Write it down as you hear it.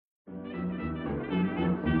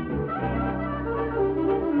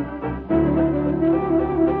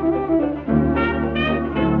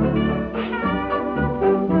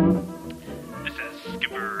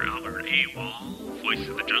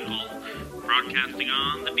broadcasting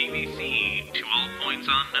on the DVC to all points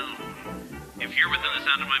unknown. If you're within the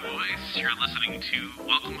sound of my voice, you're listening to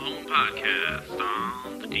Welcome Home Podcast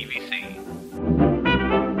on the DVC.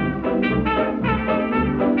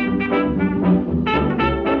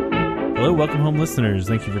 Hello, Welcome Home listeners.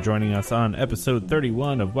 Thank you for joining us on episode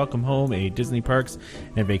 31 of Welcome Home, a Disney Parks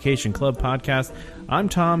and Vacation Club podcast. I'm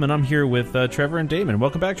Tom, and I'm here with Trevor and Damon.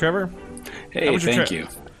 Welcome back, Trevor. Hey, thank you.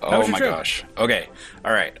 Oh my gosh. Okay.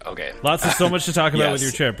 All right. Okay. Lots of so much to talk about with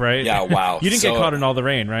your trip, right? Yeah. Wow. You didn't get caught in all the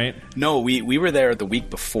rain, right? No, we were there the week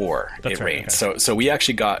before it rained. Okay. So we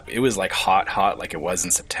actually it was like hot like it was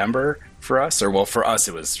in September for us. Or well, for us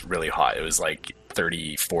it was really hot. It was like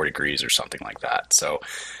 34 degrees or something like that. So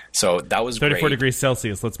that was 34 great. Degrees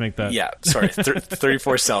Celsius. Let's make that. Yeah. Sorry.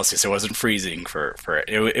 34 Celsius. It wasn't freezing for it.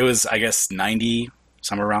 It was, I guess, 90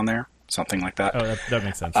 somewhere around there, something like that. Oh, that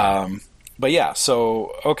makes sense. But yeah,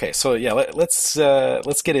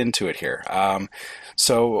 let's get into it here.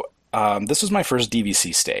 This was my first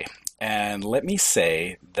DVC stay, and let me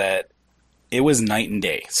say that it was night and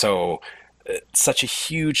day. So such a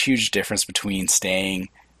huge difference between staying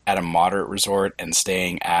at a moderate resort and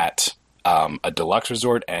staying at a deluxe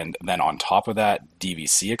resort, and then on top of that,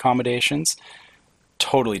 DVC accommodations.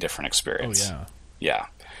 Totally different experience. Oh yeah.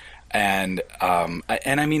 And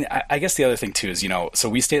I mean, I guess the other thing too is, so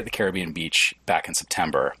we stayed at the Caribbean Beach back in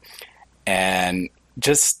September, and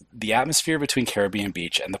just the atmosphere between Caribbean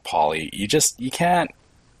Beach and the Poly, you can't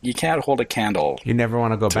hold a candle. You never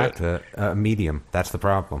want to go back to medium. That's the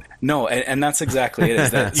problem. No, and that's exactly it.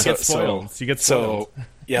 Is that you get spoiled. You get spoiled.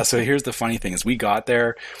 So here's the funny thing: is we got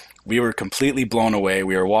there, we were completely blown away.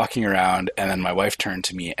 We were walking around, and then my wife turned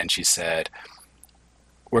to me and she said,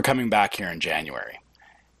 "We're coming back here in January."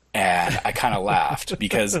 And I kind of laughed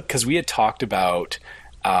because we had talked about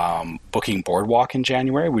booking Boardwalk in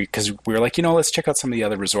January because we were like, let's check out some of the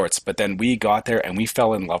other resorts. But then we got there and we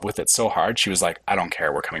fell in love with it so hard. She was like, "I don't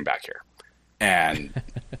care. We're coming back here." And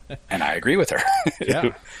I agree with her.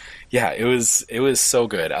 Yeah. Yeah, it was so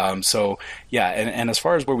good. And as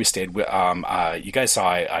far as where we stayed, you guys saw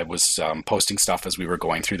I was posting stuff as we were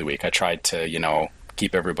going through the week. I tried to,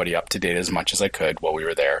 keep everybody up to date as much as I could while we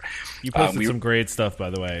were there. You posted some great stuff, by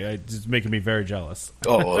the way. It's making me very jealous.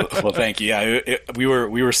 Oh, well, thank you. Yeah, we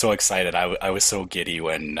were so excited. I was so giddy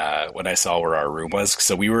when I saw where our room was.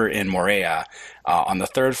 So we were in Moorea on the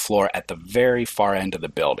third floor at the very far end of the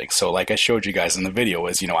building. So like I showed you guys in the video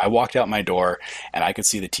is, I walked out my door and I could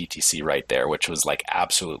see the TTC right there, which was like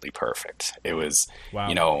absolutely perfect. It was,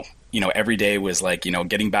 wow. Every day was like,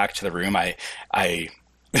 getting back to the room.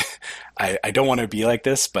 I don't want to be like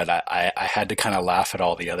this, but I had to kind of laugh at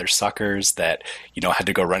all the other suckers that, had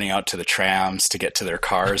to go running out to the trams to get to their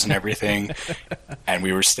cars and everything. And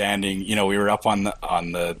we were standing, we were up on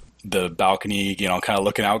the balcony, kind of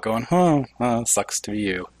looking out going, sucks to be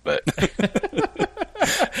you. But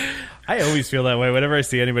I always feel that way whenever I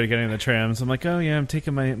see anybody getting on the trams. I'm like, oh yeah, I'm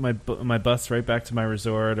taking my bus right back to my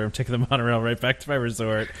resort, or I'm taking the monorail right back to my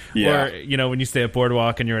resort. Yeah. Or when you stay at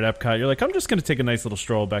Boardwalk and you're at Epcot, you're like, I'm just going to take a nice little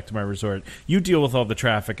stroll back to my resort. You deal with all the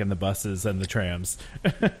traffic and the buses and the trams.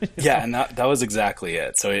 Yeah, and that was exactly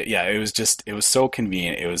it. So it was so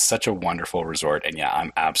convenient. It was such a wonderful resort, and yeah,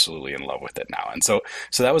 I'm absolutely in love with it now. And so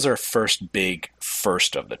that was our first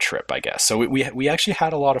of the trip, I guess. So we actually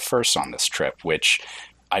had a lot of firsts on this trip, which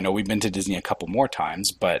I know we've been to Disney a couple more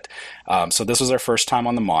times, but so this was our first time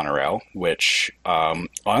on the monorail, which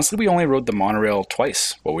honestly, we only rode the monorail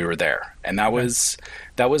twice while we were there. And that was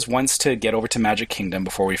once to get over to Magic Kingdom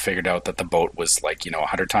before we figured out that the boat was like,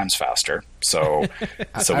 100 times faster. So,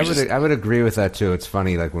 I would agree with that too. It's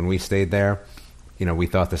funny, like when we stayed there, we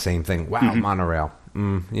thought the same thing. Wow, monorail.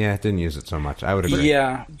 Yeah, didn't use it so much. I would agree.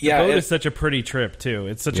 Yeah. The boat is such a pretty trip too.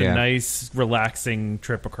 It's such a nice, relaxing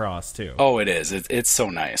trip across too. Oh, it is. It's so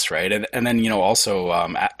nice, right? And then also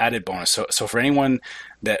added bonus. So for anyone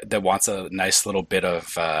that wants a nice little bit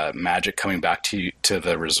of magic coming back to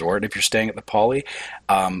the resort, if you're staying at the Poly,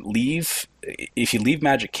 if you leave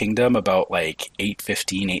Magic Kingdom about like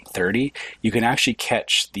 8:15, 8:30, you can actually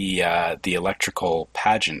catch the electrical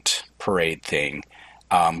pageant parade thing.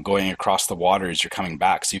 Going across the water as you're coming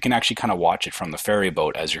back. So you can actually kind of watch it from the ferry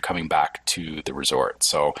boat as you're coming back to the resort.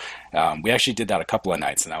 So we actually did that a couple of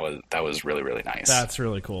nights, and that was really, really nice. That's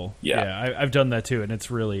really cool. Yeah. I've done that too, and it's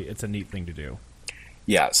a neat thing to do.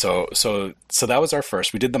 Yeah, so that was our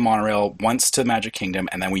first. We did the monorail once to Magic Kingdom,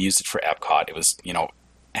 and then we used it for Epcot. It was,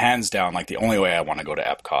 hands down, like the only way I want to go to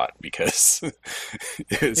Epcot because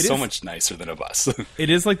it's so much nicer than a bus. It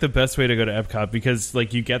is like the best way to go to Epcot because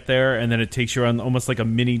like you get there and then it takes you on almost like a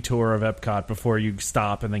mini tour of Epcot before you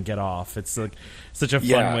stop and then get off. It's like such a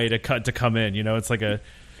fun way to come in. It's like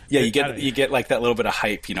Yeah, you get like that little bit of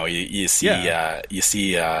hype, you know. You see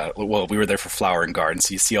well, we were there for Flower and Garden,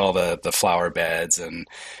 so you see all the flower beds and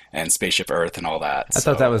Spaceship Earth and all that. I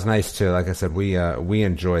thought that was nice too. Like I said, we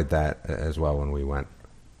enjoyed that as well when we went.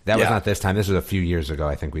 That was not this time. This was a few years ago.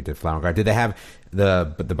 I think we did Flower and Garden. Did they have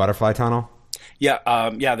the butterfly tunnel? Yeah,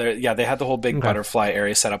 they had the whole big butterfly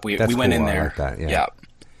area set up. We went in there. I like that,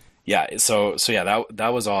 yeah. So that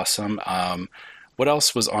was awesome. What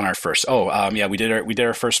else was on our first? We did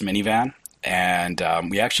our first minivan, and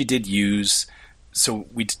we actually did use. So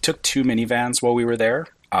we took 2 minivans while we were there,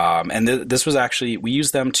 and this was actually, we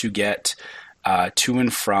used them to get to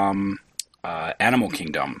and from Animal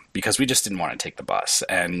Kingdom, because we just didn't want to take the bus,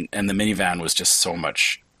 and the minivan was just so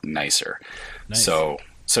much nicer. Nice. So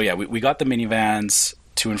yeah, we got the minivans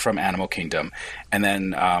to and from Animal Kingdom, and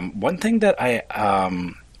then one thing that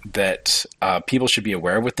that people should be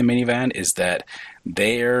aware of with the minivan is that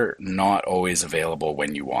they're not always available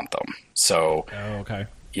when you want them. So, okay.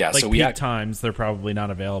 Yeah, like so peak times, they're probably not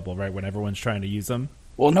available, right, when everyone's trying to use them?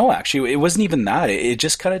 Well, no, actually, it wasn't even that. It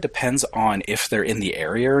just kind of depends on if they're in the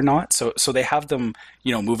area or not. So they have them,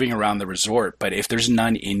 you know, moving around the resort, but if there's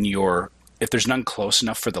none if there's none close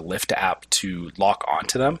enough for the Lyft app to lock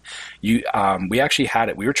onto them, we actually had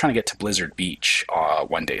it. We were trying to get to Blizzard Beach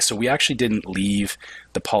one day, so we actually didn't leave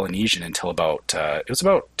the Polynesian until about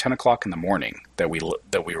 10 o'clock in the morning that we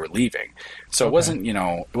were leaving. So it wasn't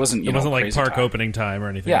like park time. Opening time or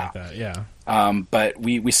anything like that. Yeah. But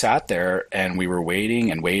we sat there and we were waiting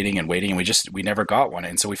and waiting and waiting, and we never got one,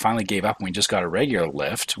 and so we finally gave up and we just got a regular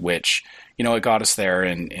Lyft, which, you know, it got us there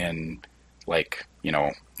in like, you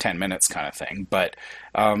know, 10 minutes kind of thing. But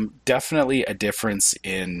definitely a difference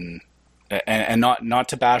in, and not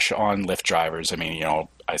to bash on Lyft drivers. I mean, you know,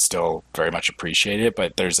 I still very much appreciate it,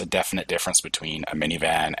 but there's a definite difference between a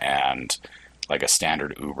minivan and like a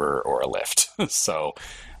standard Uber or a Lyft. So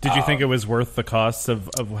did you think it was worth the cost of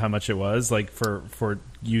how much it was, like, for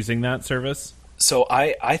using that service? So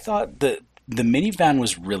I thought that the minivan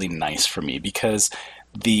was really nice for me, because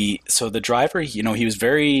the driver, you know, he was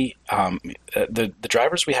very the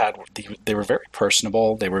drivers we had, they were very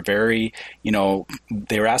personable. They were very, you know,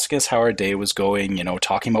 they were asking us how our day was going, you know,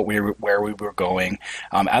 talking about where we were going.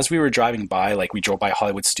 As we were driving by, like, we drove by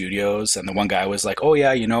Hollywood Studios, and the one guy was like, "Oh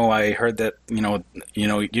yeah, you know, I heard that, you know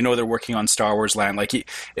they're working on Star Wars Land." Like,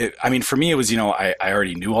 I mean, for me, it was, you know, I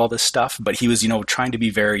already knew all this stuff, but he was, you know, trying to be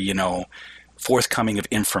very, you know, forthcoming of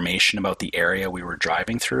information about the area we were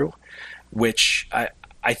driving through, which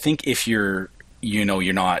I think if you're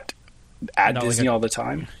not at Disney all the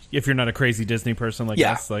time, if you're not a crazy Disney person like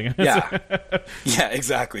us, like yeah,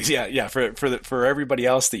 exactly, yeah. For everybody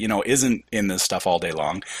else that, you know, isn't in this stuff all day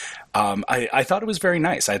long, I thought it was very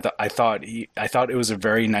nice. I thought it was a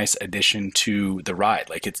very nice addition to the ride.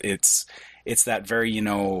 Like, it's that very, you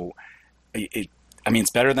know, I mean,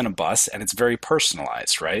 it's better than a bus, and it's very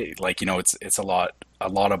personalized, right? Like, you know, it's a lot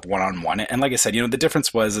of one-on-one. And like I said, you know, the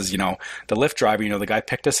difference was, you know, the Lyft driver, you know, the guy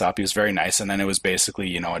picked us up, he was very nice. And then it was basically,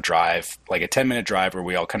 you know, a drive, like a 10-minute drive where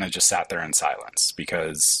we all kind of just sat there in silence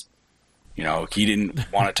because, you know, he didn't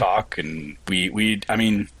want to talk. And I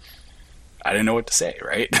mean, I didn't know what to say,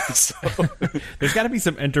 right? So there's got to be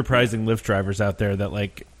some enterprising Lyft drivers out there that,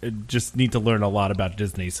 like, just need to learn a lot about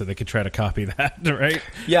Disney so they could try to copy that, right?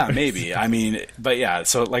 Yeah, maybe. I mean, but yeah,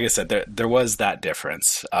 so like I said, there was that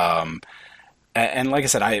difference. And like I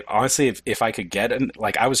said, I honestly, if I could get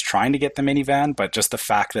like, I was trying to get the minivan, but just the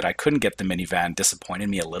fact that I couldn't get the minivan disappointed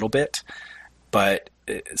me a little bit. But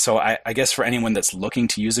so I guess for anyone that's looking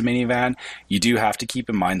to use a minivan, you do have to keep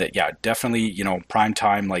in mind that, yeah, definitely, you know, prime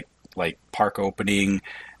time, like park opening,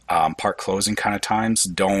 park closing kind of times,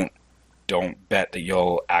 don't bet that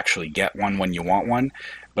you'll actually get one when you want one,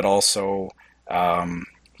 but also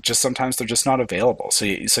just sometimes they're just not available. So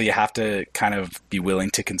you have to kind of be willing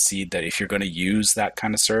to concede that if you're going to use that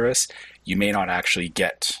kind of service, you may not actually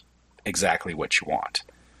get exactly what you want.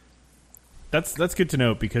 That's good to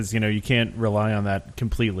know, because, you know, you can't rely on that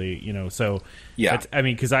completely, you know. So yeah, I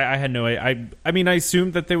mean, because I had no, I mean, I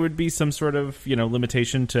assumed that there would be some sort of, you know,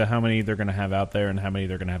 limitation to how many they're going to have out there and how many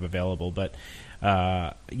they're going to have available. But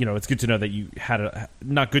you know, it's good to know that you had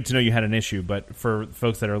not good to know you had an issue, but for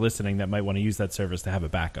folks that are listening that might want to use that service to have a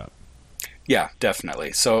backup. Yeah,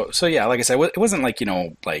 definitely. So yeah, like I said, it wasn't like, you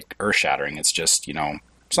know, like earth shattering. It's just, you know,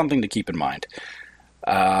 something to keep in mind.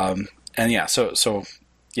 And yeah, so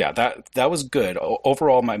yeah, that was good.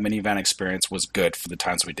 Overall, my minivan experience was good for the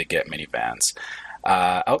times we did get minivans.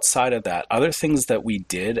 Outside of that, other things that we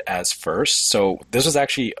did as first. So this was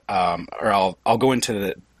actually, or I'll go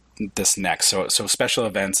into this next. So special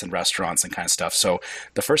events and restaurants and kind of stuff. So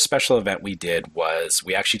the first special event we did was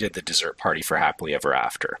we actually did the dessert party for Happily Ever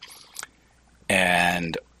After.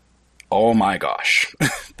 And oh my gosh,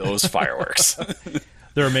 those fireworks.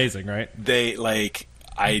 They're amazing, right? They like,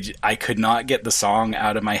 I could not get the song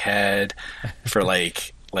out of my head for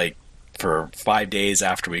for 5 days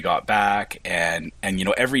after we got back. And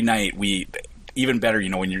every night even better,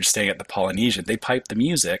 when you're staying at the Polynesian, they pipe the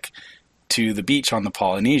music to the beach on the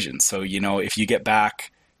Polynesian. So, if you get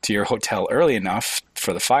back to your hotel early enough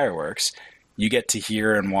for the fireworks, you get to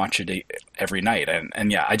hear and watch it every night.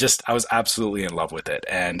 And yeah, I was absolutely in love with it.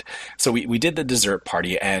 And so we did the dessert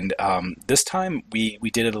party, and this time we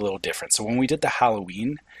did it a little different. So when we did the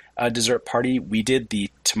Halloween dessert party, we did the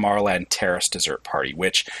Tomorrowland Terrace dessert party,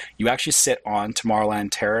 which you actually sit on Tomorrowland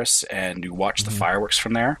Terrace and you watch the fireworks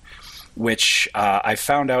from there, which I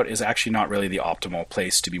found out is actually not really the optimal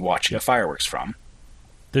place to be watching the fireworks from.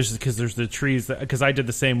 There's the trees, because I did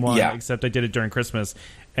the same one, except I did it during Christmas,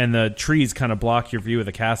 and the trees kind of block your view of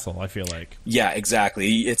the castle, I feel like. Yeah,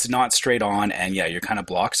 exactly. It's not straight on, and you're kind of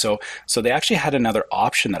blocked. So they actually had another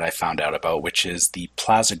option that I found out about, which is the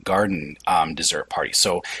Plaza Garden dessert party.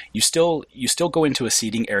 So you still go into a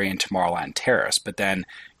seating area in Tomorrowland Terrace, but then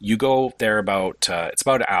you go there it's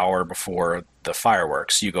about an hour before the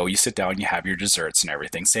fireworks. You sit down, you have your desserts and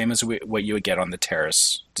everything, same as what you would get on the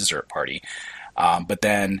terrace dessert party. But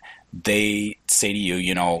then they say to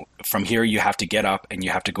you, from here you have to get up and you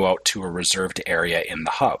have to go out to a reserved area in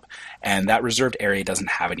the hub. And that reserved area doesn't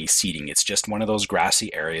have any seating. It's just one of those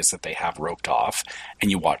grassy areas that they have roped off, and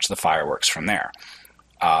you watch the fireworks from there.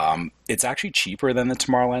 It's actually cheaper than the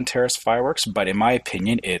Tomorrowland Terrace fireworks, but in my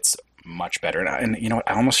opinion, it's much better. And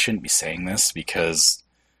I almost shouldn't be saying this because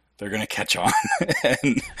they're going to catch on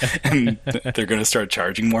and they're going to start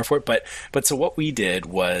charging more for it. But so what we did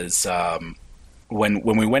was, when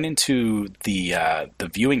we went into the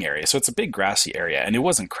viewing area, so it's a big grassy area, and it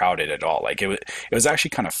wasn't crowded at all. Like it was actually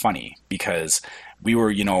kind of funny because we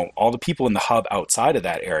were, all the people in the hub outside of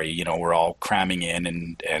that area, were all cramming in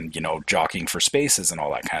and jockeying for spaces and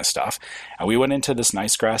all that kind of stuff. And we went into this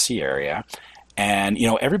nice grassy area, and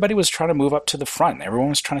everybody was trying to move up to the front. Everyone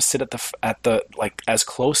was trying to sit at the like as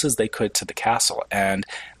close as they could to the castle, and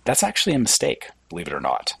that's actually a mistake, believe it or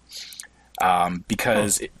not.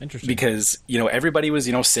 Because everybody was,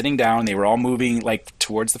 sitting down, they were all moving like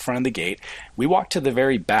towards the front of the gate. We walked to the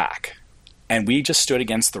very back, and we just stood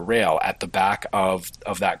against the rail at the back of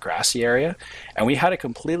that grassy area, and we had a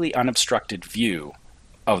completely unobstructed view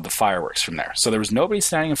of the fireworks from there. So there was nobody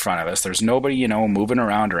standing in front of us. There's nobody, moving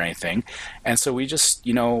around or anything. And so we just,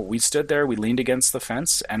 we stood there, we leaned against the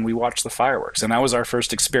fence, and we watched the fireworks. And that was our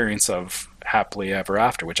first experience of Happily Ever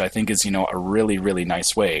After, which I think is, a really, really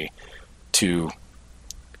nice way to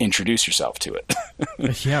introduce yourself to it.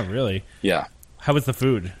 Yeah, really. Yeah. How was the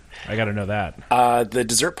food? I got to know that. The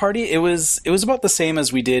dessert party, it was about the same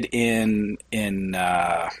as we did in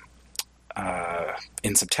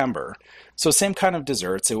September. So same kind of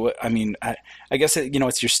desserts. I guess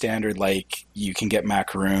it's your standard, like you can get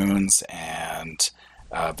macaroons and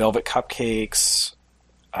velvet cupcakes.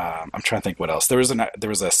 I'm trying to think what else. There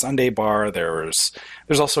was a sundae bar. There's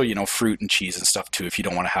also fruit and cheese and stuff too if you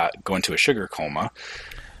don't want to go into a sugar coma.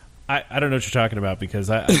 I don't know what you're talking about because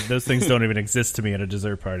those things don't even exist to me at a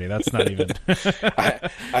dessert party. That's not even.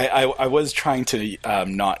 I was trying to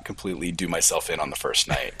not completely do myself in on the first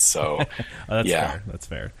night, so that's fair. That's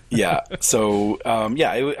fair. Yeah. So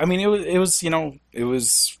it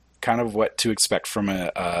was kind of what to expect from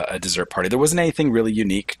a dessert party. There wasn't anything really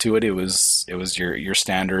unique to it. It was your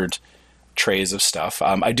standard trays of stuff.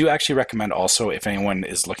 I do actually recommend also, if anyone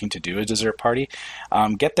is looking to do a dessert party,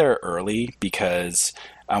 get there early because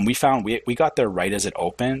we found we got there right as it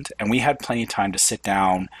opened, and we had plenty of time to sit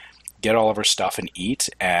down, get all of our stuff and eat.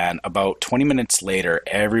 And about 20 minutes later,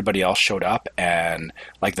 everybody else showed up, and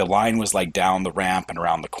like the line was like down the ramp and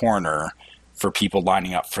around the corner for people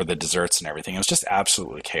lining up for the desserts and everything. It was just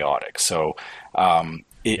absolutely chaotic. So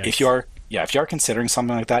if you are considering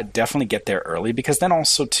something like that, definitely get there early, because then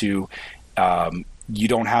also too, you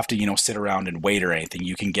don't have to, sit around and wait or anything.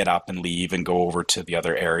 You can get up and leave and go over to the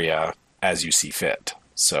other area as you see fit.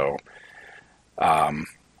 So, all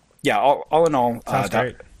in all,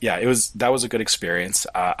 that was a good experience.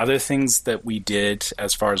 Other things that we did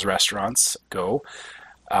as far as restaurants go,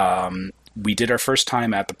 we did our first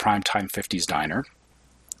time at the Primetime 50s Diner,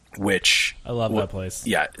 which I love that place.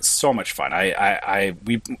 Yeah, it's so much fun.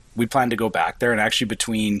 We plan to go back there, and actually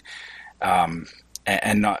between,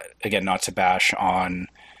 and not to bash on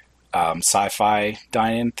Sci-Fi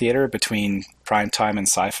Dine-In Theater, between Primetime and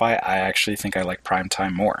Sci-Fi, I actually think I like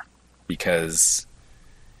Primetime more because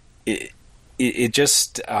it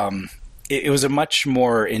just it was a much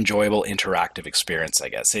more enjoyable interactive experience, I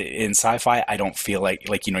guess. In sci-fi, I don't feel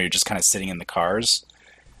like you're just kind of sitting in the cars.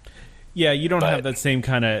 Yeah, you don't have that same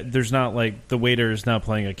kind of. There's not like the waiter is not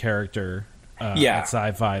playing a character. At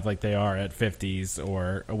Sci-Fi like they are at 50s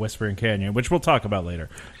or a Whispering Canyon, which we'll talk about later.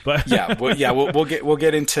 But we'll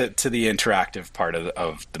get into the interactive part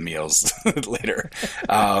of the meals later.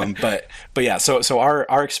 But yeah, so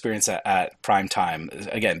our experience at Prime Time,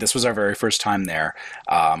 again, this was our very first time there.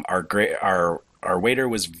 Our waiter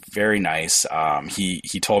was very nice.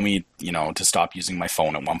 He told me, to stop using my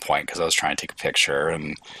phone at one point because I was trying to take a picture,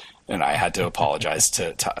 and I had to apologize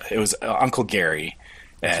to it was Uncle Gary.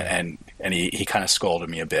 And he kind of scolded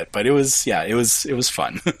me a bit, but it was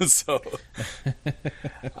fun. So,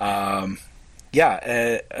 and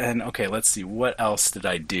okay, let's see, what else did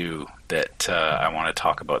I do that I want to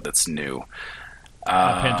talk about that's new?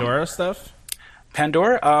 Pandora stuff.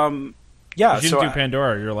 Pandora. Yeah, you didn't do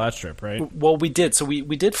Pandora your last trip, right? Well, we did. So we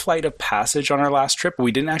did Flight of Passage on our last trip, but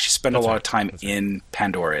we didn't actually spend a lot of time in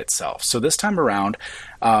Pandora itself. So this time around,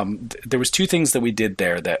 there was two things that we did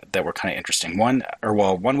there that were kind of interesting. One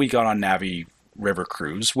we got on Navi River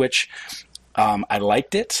Cruise, which I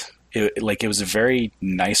liked it. It was a very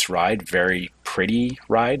nice ride, very pretty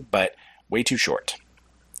ride, but way too short.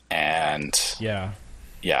 And yeah.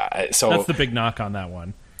 So that's the big knock on that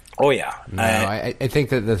one. Oh, yeah. No, I think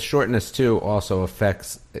that the shortness, too, also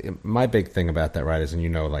affects... My big thing about that ride is,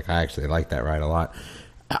 and I actually like that ride a lot.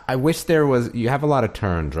 I wish there was... You have a lot of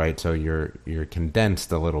turns, right? So you're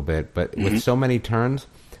condensed a little bit. But with so many turns,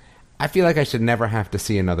 I feel like I should never have to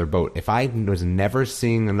see another boat. If I was never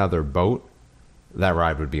seeing another boat, that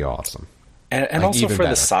ride would be awesome. And also for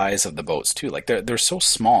the size of the boats, too. They're so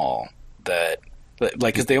small that...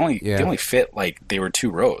 because they only fit they were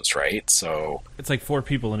 2 rows, right? So it's like 4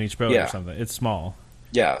 people in each boat or something. It's small.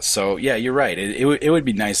 Yeah. So you're right. It would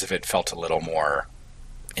be nice if it felt a little more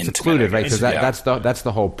secluded, right? Because that's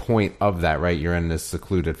the whole point of that, right? You're in this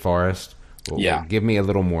secluded forest. Well, give me a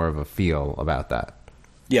little more of a feel about that.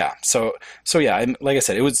 Yeah. So yeah. And like I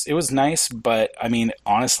said, it was nice, but I mean,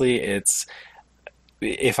 honestly,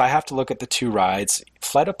 if I have to look at the 2 rides,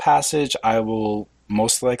 Flight of Passage, I will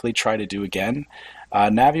most likely try to do again.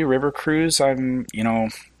 Navi River Cruise, I'll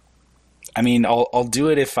do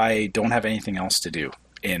it if I don't have anything else to do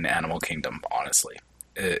in Animal Kingdom. Honestly,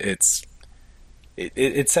 it's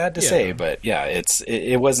sad to say, but yeah,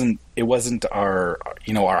 it wasn't our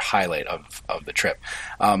highlight of the trip.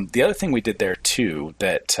 The other thing we did there too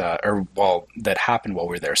that happened while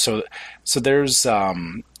we were there. So there's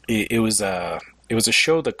it was a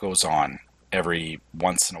show that goes on every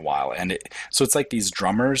once in a while, and so it's like these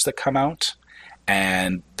drummers that come out,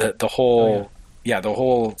 and the whole the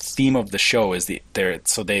whole theme of the show is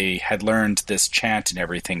so they had learned this chant and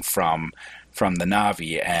everything from the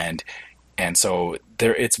Navi, and so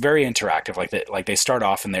it's very interactive. Like they start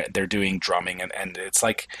off and they're doing drumming, and it's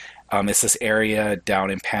like it's this area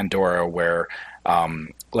down in Pandora where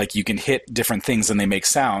you can hit different things and they make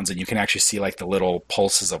sounds, and you can actually see the little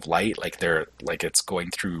pulses of light, it's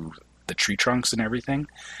going through the tree trunks and everything.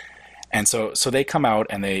 And so they come out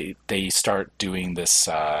and they start doing this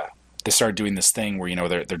thing where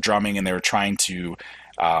they're drumming, and they were trying to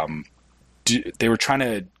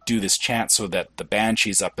do this chant so that the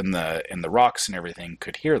banshees up in the rocks and everything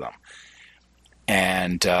could hear them.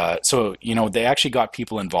 And so they actually got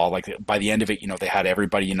people involved. By the end of it, they had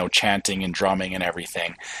everybody chanting and drumming and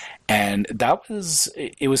everything. And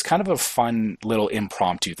it was kind of a fun little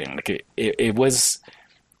impromptu thing. It wasn't,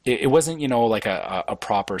 a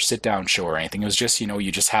proper sit-down show or anything. It was just,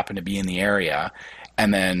 you just happen to be in the area,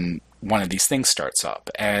 and then one of these things starts up.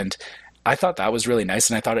 And I thought that was really nice,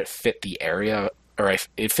 and I thought it fit the area,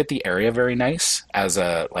 it fit the area very nice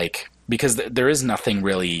because there is nothing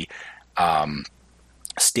really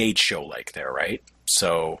stage show-like there, right?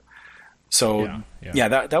 So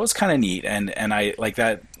that was kind of neat, and I like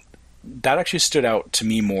that. That actually stood out to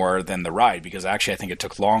me more than the ride, because actually I think it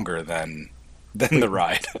took longer than the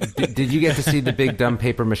ride. Did you get to see the big dumb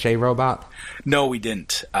paper mache robot? No, we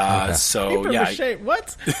didn't. Okay. Paper mache?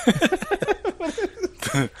 What?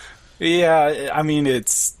 Yeah, I mean,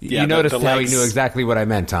 it's... you noticed how he knew exactly what I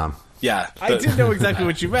meant, Tom. Yeah, I did know exactly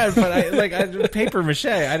what you meant, but paper mache.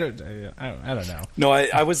 I don't know. No,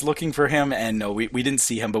 I was looking for him, and no, we didn't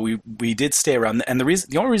see him, but we did stay around. And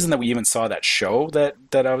the only reason that we even saw that show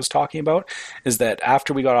that I was talking about is that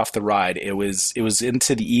after we got off the ride, it was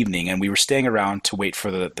into the evening, and we were staying around to wait for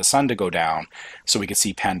the sun to go down so we could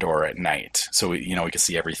see Pandora at night. So we could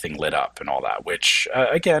see everything lit up and all that. Which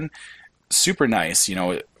again, super nice, you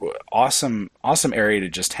know, awesome area to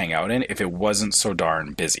just hang out in if it wasn't so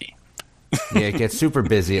darn busy. Yeah, it gets super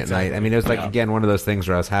busy at night. I mean, it was like, again, one of those things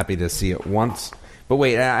where I was happy to see it once. But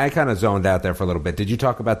wait, I kind of zoned out there for a little bit. Did you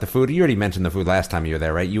talk about the food? You already mentioned the food last time you were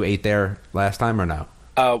there, right? You ate there last time or no?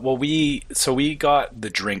 Well, we got the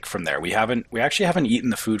drink from there. We actually haven't eaten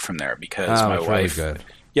the food from there because my wife. Really good.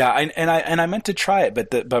 Yeah, I meant to try it,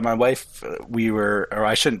 but my wife, or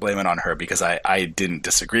I shouldn't blame it on her because I didn't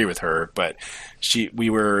disagree with her, but we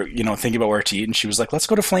were, you know, thinking about where to eat, and she was like, let's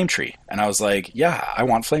go to Flame Tree. And I was like, yeah, I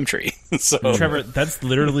want Flame Tree. So Trevor, that's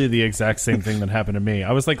literally the exact same thing that happened to me.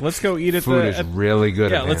 I was like, let's go eat at Food is really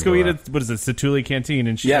good. Yeah, at let's go eat Mandalore. at, what is it, Satuli Canteen?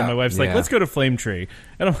 And my wife's like, Yeah. let's go to Flame Tree.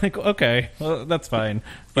 And I'm like, okay, well, that's fine.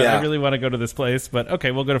 But Yeah. I really want to go to this place. But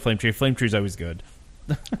okay, we'll go to Flame Tree. Flame Tree's always good.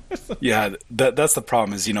 Yeah, that's the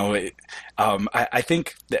problem is, you know, I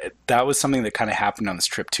think that was something that kind of happened on this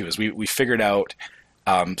trip too, is we figured out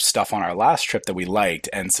stuff on our last trip that we liked.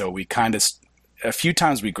 And so we kind of, a few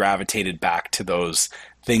times we gravitated back to those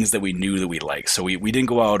things that we knew that we liked. So we didn't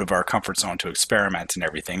go out of our comfort zone to experiment and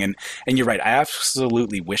everything. And you're right. I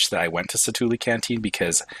absolutely wish that I went to Satuli Canteen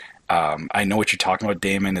because I know what you're talking about,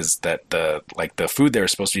 Damon, is that the food there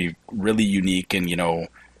is supposed to be really unique and, you know,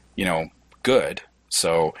 good.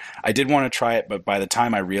 So I did want to try it, but by the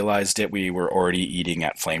time I realized it, we were already eating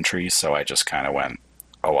at Flame Tree, so I just kind of went,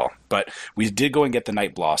 oh well. But we did go and get the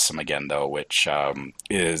Night Blossom again, though, which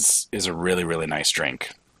is a really, really nice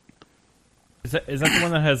drink. Is that the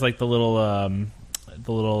one that has like the little I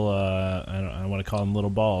don't want to call them little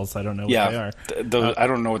balls. I don't know what they are. I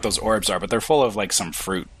don't know what those orbs are, but they're full of like some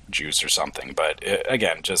fruit juice or something. But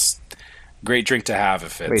again, just great drink to have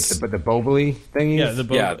if it's... Wait, but the Boboli thingies? Yeah, the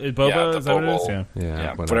boba. the Is that what it is? Bobble. Yeah.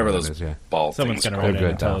 Yeah, whatever that those is, yeah. ball Someone's things going are to write called. in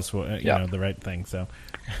and good, tell though. us what, Yeah. the right thing. So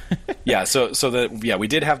Yeah, so we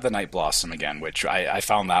did have the Night Blossom again, which I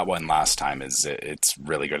found that one last time it's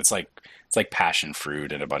really good. It's like passion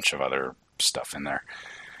fruit and a bunch of other stuff in there.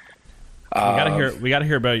 we got to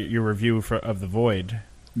hear about your review of The Void.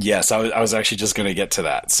 Yes, I was actually just going to get to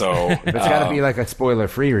that. So It's got to be like a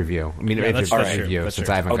spoiler-free review. I mean, Yeah, if that's it's a true. review, That's since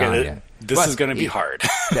true. I haven't okay, gone yet. this But is going to be hard.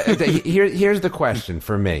 Here's the question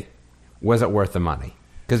for me: was it worth the money?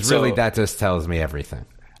 Because really, So- that just tells me everything.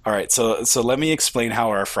 All right, so let me explain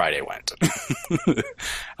how our Friday went.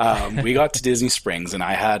 We got to Disney Springs, and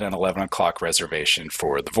I had an 11 o'clock reservation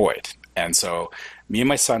for The Void. And so me and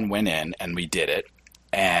my son went in, and we did it.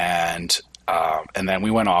 And then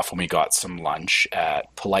we went off and we got some lunch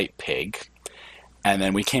at Polite Pig. And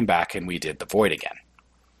then we came back and we did The Void again.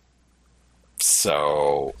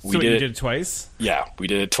 So we So did you it. did it twice? Yeah, we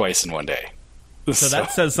did it twice in one day. So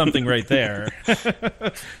that says something right there.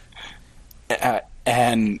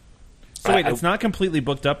 And So wait, it's not completely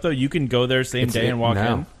booked up, though? You can go there same day and walk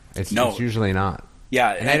in? It's No. it's usually not. yeah,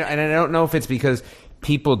 And I don't know if it's because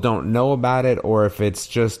people don't know about it or if it's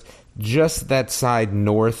just that side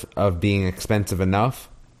north of being expensive enough.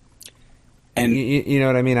 and You know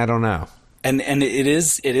what I mean? I don't know. And it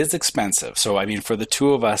is expensive. So I mean, for the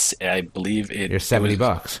two of us, I believe You're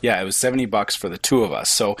 $70. Yeah, it was $70 for the two of us.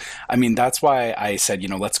 So I mean, that's why I said,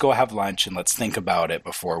 let's go have lunch and let's think about it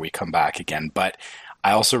before we come back again. But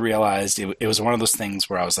I also realized it was one of those things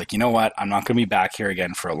where I was like, you know what? I'm not going to be back here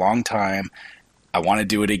again for a long time. I want to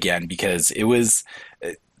do it again because it was.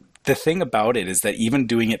 The thing about it is that even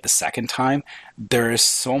doing it the second time, there is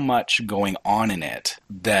so much going on in it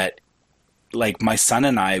that, like, my son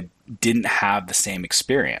and I didn't have the same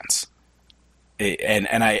experience. And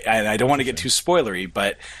I don't want to get too spoilery,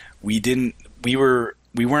 but we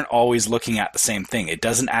weren't always looking at the same thing. It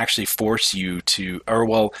doesn't actually force you to,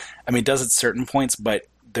 it does at certain points, but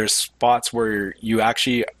there's spots where you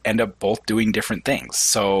actually end up both doing different things.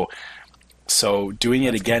 So doing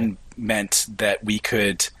it again meant that we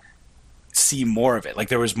could see more of it. Like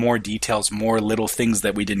there was more details, more little things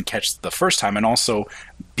that we didn't catch the first time. And also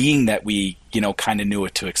being that we, kind of knew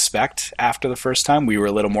what to expect after the first time, we were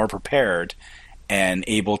a little more prepared and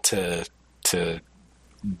able to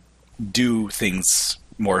do things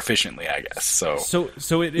more efficiently, I guess. So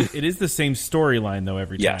it is the same storyline though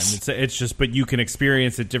every time. Yes. It's just, but you can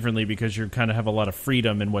experience it differently because you kind of have a lot of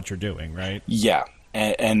freedom in what you're doing, right? yeah.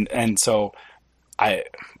 And so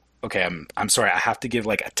I'm sorry. I have to give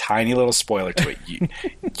like a tiny little spoiler to it.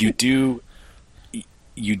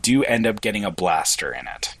 You do end up getting a blaster in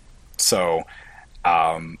it. So,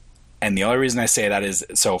 and the only reason I say that is,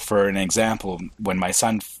 so for an example, when my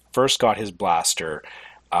son first got his blaster,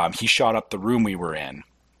 he shot up the room we were in,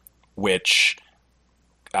 which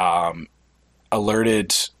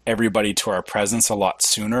alerted everybody to our presence a lot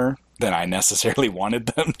sooner than I necessarily wanted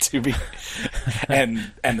them to be.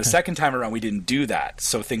 And the second time around, we didn't do that,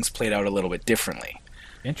 so things played out a little bit differently.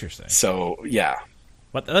 Interesting. So yeah.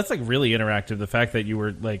 But that's like really interactive. The fact that you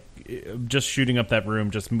were like just shooting up that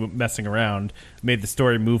room, just messing around, made the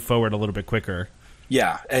story move forward a little bit quicker.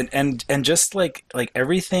 Yeah, and just like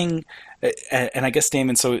everything, and I guess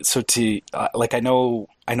Damon. So to like I know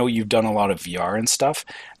you've done a lot of VR and stuff.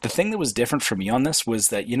 The thing that was different for me on this was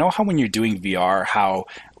that, you know how when you're doing VR, how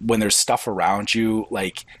when there's stuff around you,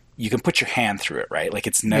 like you can put your hand through it, right? Like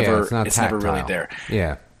it's never never really there.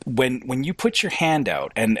 Yeah. When you put your hand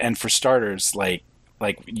out, and for starters, like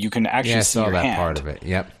you can actually see your hand. that part of it.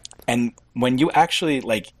 Yep. And when you actually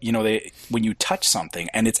when you touch something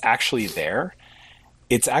and it's actually there,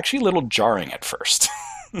 it's actually a little jarring at first.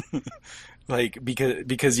 Like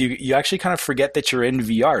because you actually kind of forget that you're in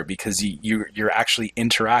VR because you're actually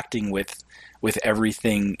interacting with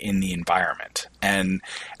everything in the environment. And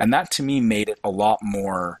that to me made it a lot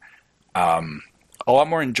more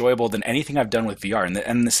enjoyable than anything I've done with VR.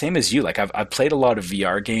 And the same as you, like I've played a lot of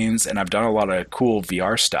VR games and I've done a lot of cool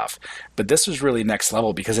VR stuff, but this was really next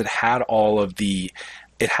level because it had all of the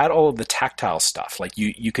tactile stuff. Like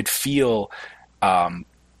you could feel when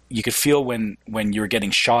you were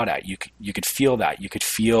getting shot at, you could feel that. You could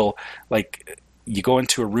feel like you go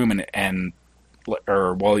into a room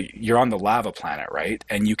or you're on the lava planet, right?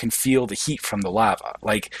 And you can feel the heat from the lava,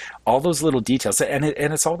 like all those little details. And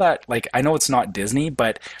it's all that, like, I know it's not Disney,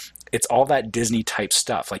 but it's all that Disney type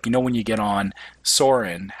stuff. Like, when you get on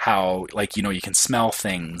Soarin', how, like, you can smell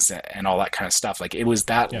things and all that kind of stuff. Like, it was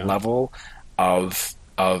that level of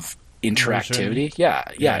interactivity.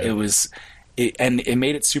 Yeah. It was, and it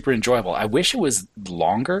made it super enjoyable. I wish it was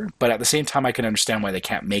longer, but at the same time, I can understand why they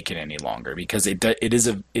can't make it any longer, because it is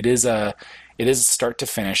start to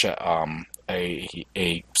finish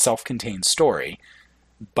a self-contained story,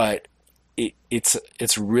 but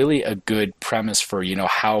it's really a good premise for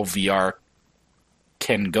how VR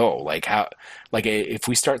can go. Like if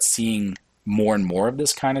we start seeing more and more of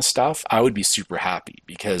this kind of stuff, I would be super happy,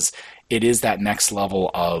 because it is that next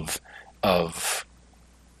level of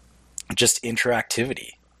just interactivity,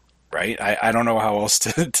 right? I don't know how else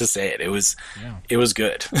to say it. It was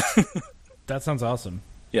good. That sounds awesome.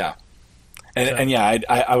 Yeah. And yeah,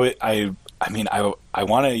 I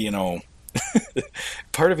want to,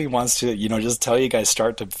 part of me wants to, just tell you guys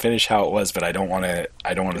start to finish how it was, but I don't want to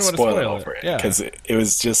spoil it over it, because it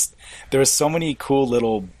was just, there was so many cool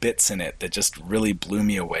little bits in it that just really blew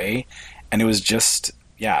me away. And it was just,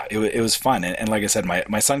 it was fun. And like I said,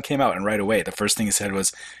 my son came out, and right away, the first thing he said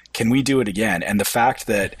was, "Can we do it again?" And the fact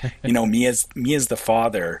that, me as the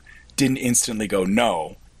father didn't instantly go,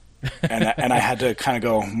 "No." And I had to kind of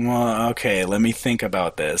go, well, okay, let me think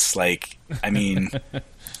about this. Like, I mean,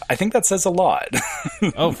 I think that says a lot.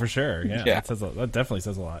 Oh, for sure. Yeah. Yeah. That definitely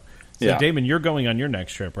says a lot. So, Yeah. Damon, you're going on your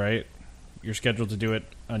next trip, right? You're scheduled to do it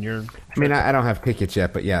on your trip? I mean, I don't have tickets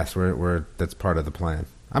yet, but yes, we're that's part of the plan.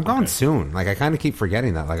 I'm going soon. Like, I kind of keep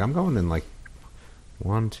forgetting that. Like, I'm going in like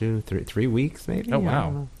 1, 2, 3 weeks, maybe. Oh,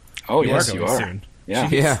 wow. Oh, You yes, are you going are. soon. Yeah.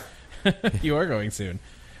 Yeah. You are going soon.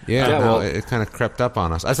 Yeah, Yeah, well- it kind of crept up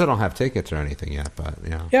on us. I still don't have tickets or anything yet, but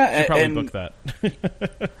yeah. Yeah. You probably and, book that.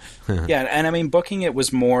 yeah. And I mean, booking it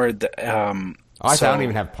was more I don't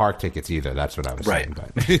even have park tickets either. That's what I was saying.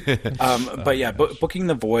 But but yeah, booking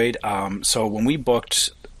the Void. So when we booked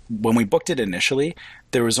it initially,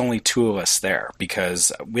 there was only 2 of us there,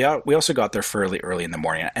 because we also got there fairly early in the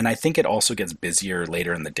morning, and I think it also gets busier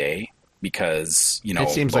later in the day, because it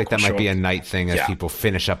seems like that might be a night thing as people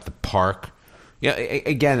finish up the park. Yeah.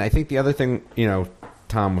 Again, I think the other thing,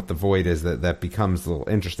 Tom, with the Void is that becomes a little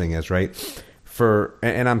interesting is, right,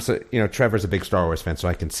 and I'm so, Trevor's a big Star Wars fan, so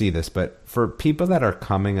I can see this, but for people that are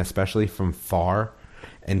coming, especially from far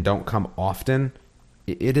and don't come often,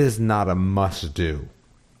 it is not a must do,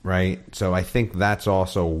 right? So I think that's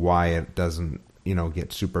also why it doesn't,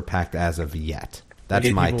 get super packed as of yet. That's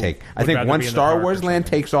my take. I think once Star Wars Land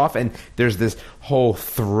takes off and there's this whole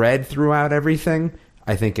thread throughout everything,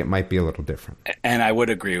 I think it might be a little different. And I would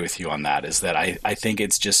agree with you on that, is that I think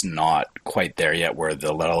it's just not quite there yet, where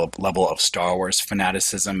the level of Star Wars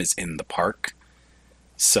fanaticism is in the park.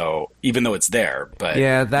 So even though it's there, but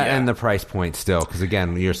and the price point still, because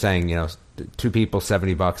again, you're saying 2 people,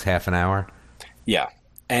 $70, half an hour. Yeah,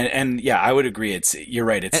 and I would agree. You're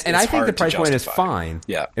right. It's I think the price point is fine.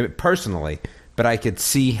 Yeah, personally, but I could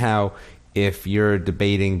see how if you're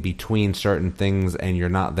debating between certain things and you're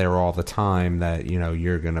not there all the time, that, you know,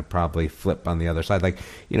 you're going to probably flip on the other side. Like,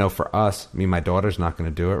 you know, for us, I mean, my daughter's not going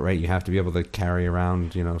to do it, right? You have to be able to carry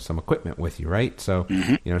around, you know, some equipment with you, right? So,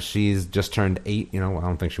 you know, she's just turned 8, you know, I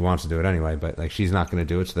don't think she wants to do it anyway, but like, she's not going to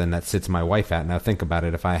do it. So then that sits my wife out. Now think about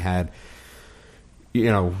it. If I had, you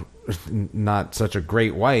know, not such a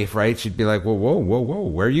great wife, right? She'd be like, whoa,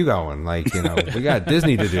 where are you going? Like, you know, we got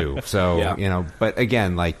Disney to do. So, Yeah. you know, but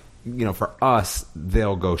again, like, you know, for us,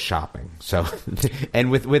 they'll go shopping. So,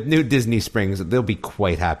 and with new Disney Springs, they'll be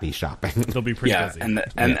quite happy shopping. They'll be pretty Yeah, busy.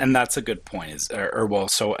 and that's a good point.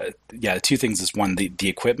 Yeah, two things is one, the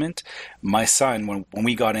equipment. My son, when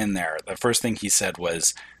we got in there, the first thing he said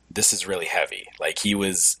was, "This is really heavy." Like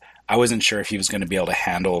I wasn't sure if he was going to be able to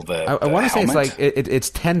handle the. I want to say it's helmet. like it's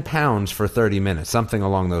 10 pounds for 30 minutes, something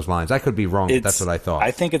along those lines. I could be wrong, but that's what I thought.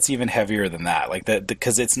 I think it's even heavier than that. Like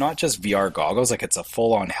because it's not just VR goggles. Like it's a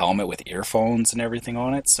full-on helmet with earphones and everything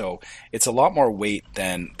on it. So it's a lot more weight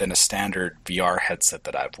than a standard VR headset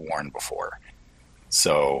that I've worn before.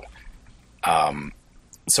 So,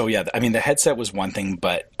 yeah. I mean, the headset was one thing,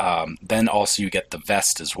 but then also you get the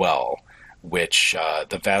vest as well. Which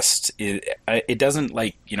the vest it doesn't,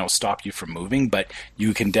 like, you know, stop you from moving, but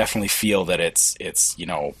you can definitely feel that it's you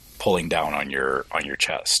know, pulling down on your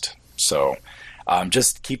chest. So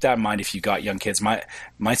just keep that in mind if you got young kids.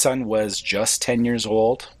 My son was just 10 years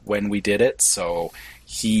old when we did it, so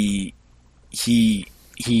he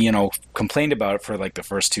you know, complained about it for like the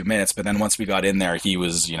first 2 minutes, but then once we got in there, he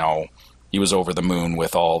was over the moon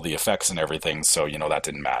with all the effects and everything. So, you know, that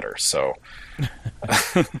didn't matter. So.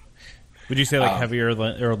 Would you say like heavier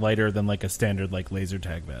or lighter than like a standard like laser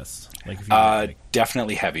tag vest? Like if you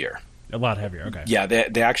definitely heavier. A lot heavier. Okay. Yeah,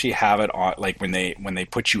 they actually have it on, like when they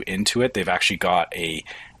put you into it, they've actually got a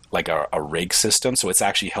rig system, so it's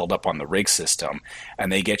actually held up on the rig system,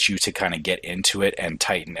 and they get you to kind of get into it and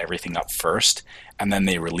tighten everything up first, and then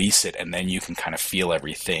they release it, and then you can kind of feel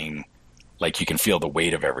everything, like you can feel the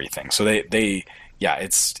weight of everything. So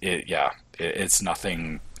it's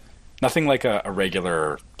nothing like a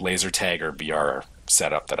regular laser tag or VR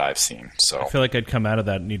setup that I've seen. So I feel like I'd come out of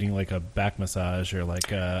that needing like a back massage or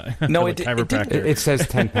like a No, like chiropractor. It says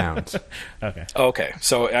 10 pounds. Okay.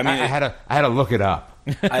 So I mean, I had to look it up.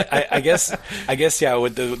 I guess yeah.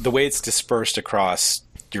 With the way it's dispersed across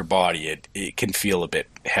your body, it can feel a bit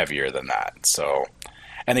heavier than that. So,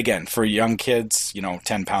 and again, for young kids, you know,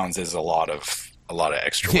 10 pounds is a lot of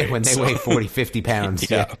extra weight. Yeah, when they weigh 40, 50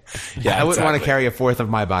 pounds. Yeah, I wouldn't want exactly. to carry a fourth of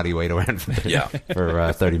my body weight around for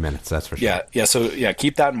 30 minutes, that's for sure. Yeah. So yeah,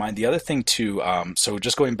 keep that in mind. The other thing too, so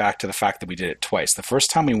just going back to the fact that we did it twice. The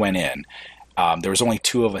first time we went in, there was only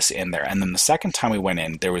 2 of us in there, and then the second time we went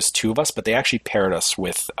in, there was 2 of us, but they actually paired us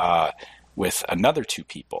with another 2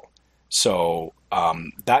 people. So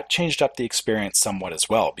that changed up the experience somewhat as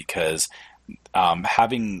well, because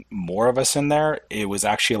having more of us in there, it was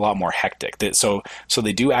actually a lot more hectic. So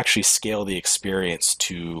they do actually scale the experience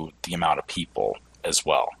to the amount of people as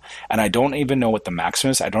well. And I don't even know what the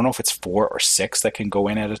maximum is. I don't know if it's 4 or 6 that can go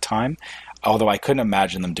in at a time. Although I couldn't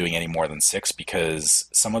imagine them doing any more than 6, because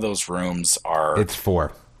some of those rooms are... It's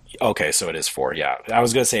 4. Okay, so it is 4, yeah. I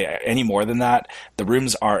was going to say any more than that, the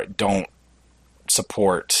rooms don't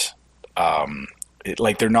support...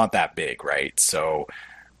 like, they're not that big, right? So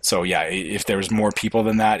yeah, if there was more people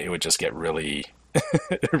than that, it would just get really,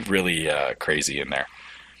 really crazy in there.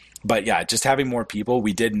 But yeah, just having more people,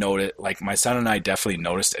 we did notice, like my son and I definitely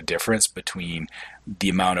noticed a difference between the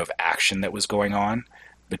amount of action that was going on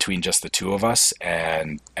between just the 2 of us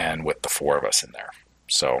and with the 4 of us in there.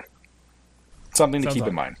 So something to keep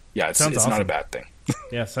in mind. Yeah, it's awesome. not a bad thing.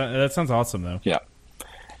 Yeah, that sounds awesome though. Yeah.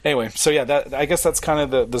 Anyway, so yeah, I guess that's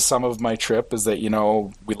kind of the sum of my trip, is that, you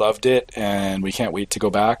know, we loved it and we can't wait to go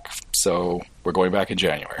back. So we're going back in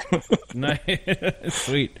January. Nice.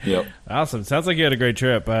 Sweet. Yep. Awesome. Sounds like you had a great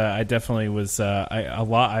trip. I definitely was.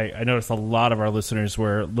 I noticed a lot of our listeners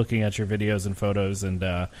were looking at your videos and photos and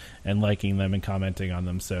liking them and commenting on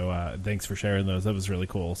them. So thanks for sharing those. That was really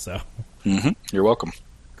cool. So. You're welcome.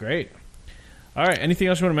 Great. All right. Anything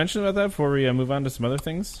else you want to mention about that before we move on to some other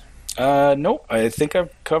things? Nope. I think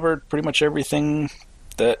I've covered pretty much everything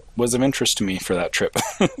that was of interest to me for that trip.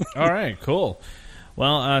 All right, cool.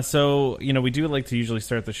 Well, so, you know, we do like to usually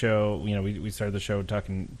start the show, you know, we started the show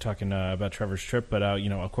talking about Trevor's trip, but, you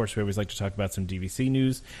know, of course we always like to talk about some DVC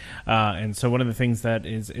news. And so one of the things that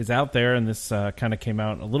is out there, and this kind of came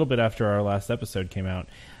out a little bit after our last episode came out,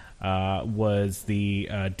 was the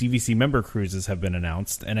DVC member cruises have been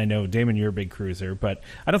announced. And I know, Damon, you're a big cruiser, but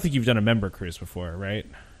I don't think you've done a member cruise before, right?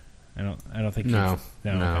 I don't think No.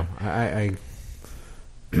 Okay.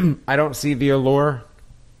 I don't see the allure.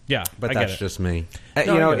 Yeah, but I that's get it. just me.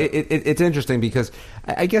 No, I get It's interesting because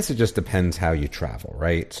I guess it just depends how you travel,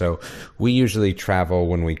 right? So we usually travel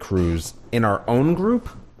when we cruise in our own group.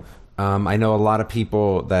 I know a lot of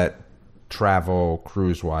people that travel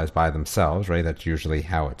cruise-wise by themselves, right? That's usually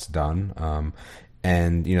how it's done.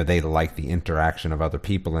 And, they like the interaction of other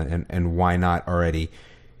people. And why not already,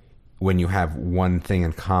 when you have one thing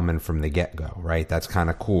in common from the get-go, right? That's kind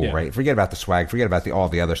of cool, Yeah. right? Forget about the swag, forget about all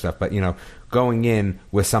the other stuff. But, going in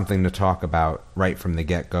with something to talk about right from the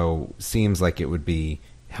get-go seems like it would be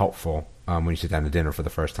helpful when you sit down to dinner for the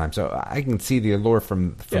first time. So I can see the allure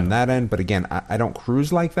from that end. But again, I don't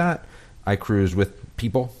cruise like that. I cruise with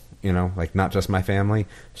people, like not just my family.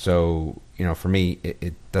 So, for me,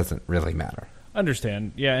 it doesn't really matter.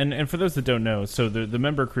 Understand. Yeah, and for those that don't know, so the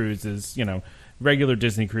member cruise is, regular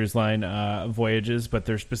Disney Cruise Line voyages, but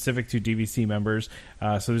they're specific to DVC members.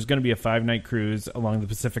 So there's going to be a 5-night cruise along the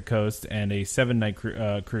Pacific coast and a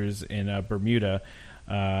 7-night cruise in Bermuda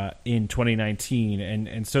in 2019.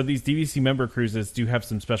 And so these DVC member cruises do have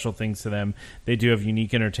some special things to them. They do have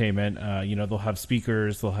unique entertainment. They'll have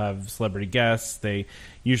speakers, they'll have celebrity guests.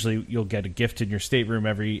 You'll get a gift in your stateroom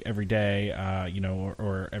every day,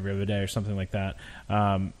 or every other day or something like that.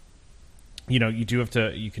 You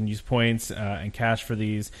can use points and cash for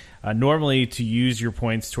these. Normally, to use your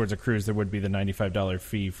points towards a cruise, there would be the $95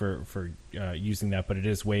 fee for using that, but it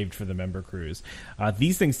is waived for the member cruise.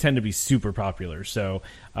 These things tend to be super popular. So,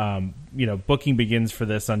 booking begins for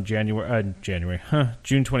this on June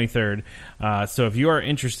 23rd. So if you are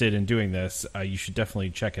interested in doing this, you should definitely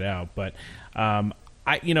check it out. But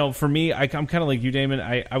for me, I'm kind of like you, Damon.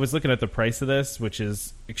 I was looking at the price of this, which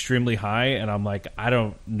is extremely high, and I'm like, I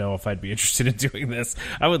don't know if I'd be interested in doing this.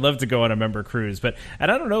 I would love to go on a member cruise, and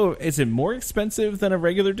I don't know, is it more expensive than a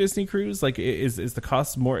regular Disney cruise? Like, is the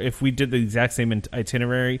cost more? If we did the exact same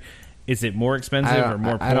itinerary, is it more expensive or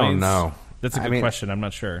more points? I don't know. That's a good question. I'm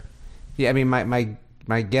not sure. Yeah, I mean,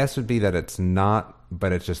 my guess would be that it's not,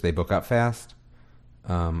 but it's just they book up fast.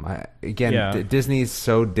 Disney's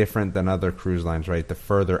so different than other cruise lines, right? The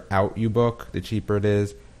further out you book, the cheaper it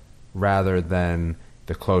is, rather than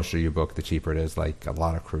the closer you book, the cheaper it is, like a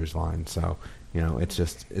lot of cruise lines. So,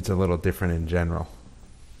 it's a little different in general.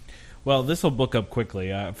 Well, this will book up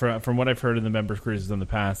quickly. From what I've heard in the member cruises in the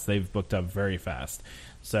past, they've booked up very fast.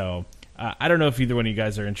 So I don't know if either one of you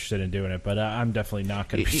guys are interested in doing it, but I'm definitely not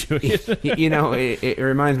going to be doing it. It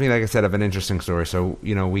reminds me, like I said, of an interesting story. So,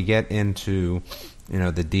 we get into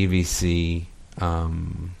the DVC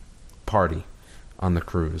party on the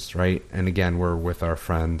cruise, right? And again, we're with our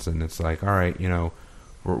friends, and it's like, all right,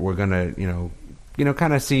 we're gonna,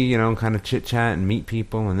 kind of see, kind of chit chat and meet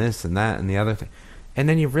people and this and that and the other thing, and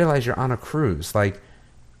then you realize you're on a cruise. Like,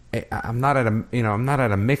 I'm not at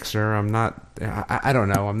a mixer. I don't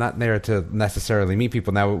know. I'm not there to necessarily meet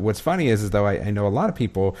people. Now, what's funny is though I know a lot of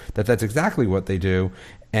people that's exactly what they do.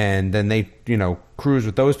 And then they, cruise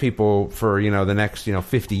with those people for, the next,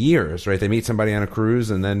 50 years, right? They meet somebody on a cruise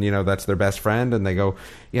and then, that's their best friend and they go,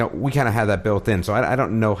 we kind of have that built in. So I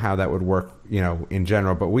don't know how that would work, in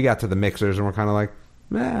general, but we got to the mixers and we're kind of like,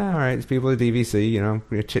 all right, these people at DVC,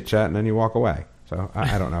 we chit chat and then you walk away. So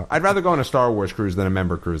I don't know. I'd rather go on a Star Wars cruise than a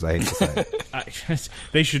member cruise. I hate to say it.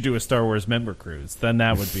 They should do a Star Wars member cruise. Then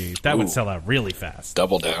that would sell out really fast.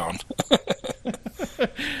 Double down.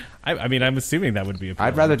 I'm assuming that would be appealing.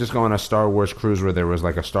 I'd rather just go on a Star Wars cruise where there was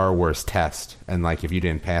like a Star Wars test, and like if you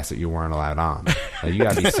didn't pass it, you weren't allowed on. Like, you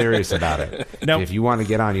got to be serious about it. Now, if you want to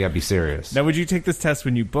get on, you got to be serious. Now, would you take this test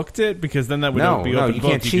when you booked it? Because then that would be open you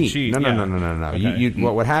book. can't You cheat. No. Okay.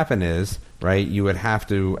 What would happen is, right? You would have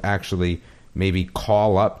to actually maybe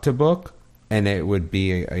call up to book. And it would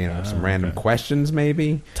be, some random questions,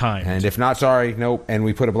 maybe. Timed. And if not, sorry, nope. And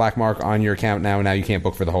we put a black mark on your account now. Now you can't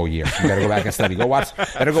book for the whole year. You got to go back and study.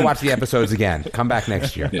 Better go watch the episodes again. Come back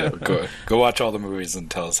next year. Yeah, go watch all the movies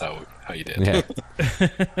and tell us how you did. Yeah.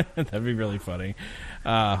 That'd be really funny.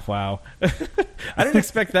 Wow. I didn't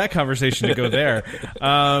expect that conversation to go there.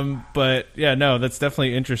 But yeah, no, that's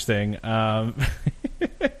definitely interesting.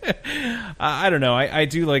 I don't know. I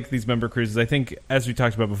do like these member cruises. I think, as we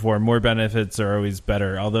talked about before, more benefits are always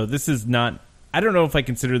better. Although this is not, I don't know if I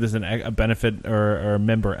consider this a benefit or a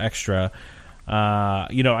member extra.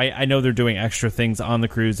 I know they're doing extra things on the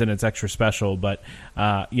cruise and it's extra special, but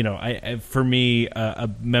for me, a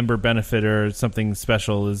member benefit or something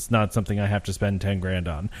special is not something I have to spend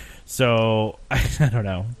 $10,000 on. So I don't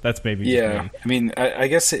know. That's maybe just me. I mean, I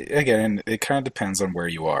guess it kind of depends on where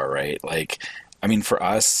you are, right? Like, I mean, for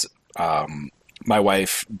us, my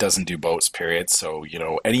wife doesn't do boats, period. So,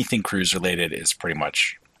 anything cruise related is pretty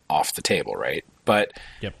much off the table, right? But,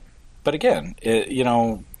 yep. But again,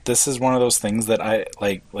 the this is one of those things that I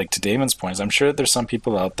like to Damon's points. I'm sure there's some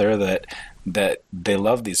people out there that they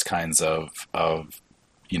love these kinds of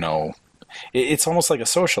it's almost like a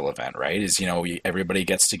social event, right? Is, everybody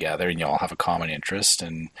gets together and you all have a common interest,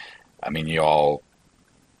 and I mean, you all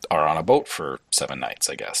are on a boat for 7 nights,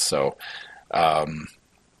 I guess. So,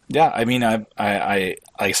 yeah, I mean, I like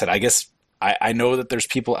I said, I guess I know that there's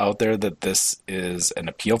people out there that this is an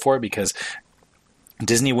appeal for, because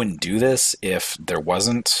Disney wouldn't do this if there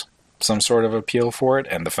wasn't some sort of appeal for it,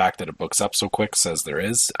 and the fact that it books up so quick says there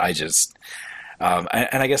is. I just, and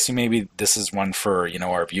I guess maybe this is one for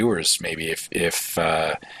our viewers. Maybe if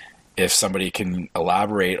somebody can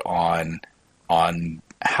elaborate on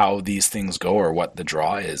how these things go or what the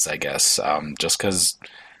draw is, I guess, just because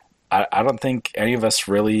I don't think any of us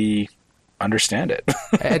really understand it.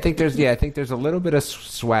 I think there's a little bit of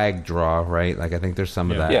swag draw, right? Like I think there's some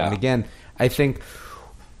of that. Yeah. And again, I think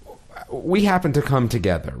we happen to come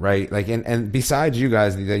together, right? Like, and besides you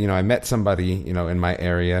guys, I met somebody, in my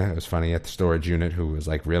area. It was funny, at the storage unit, who was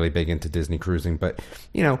like really big into Disney cruising. But,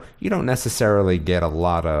 you don't necessarily get a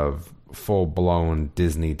lot of full-blown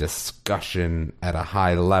Disney discussion at a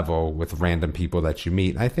high level with random people that you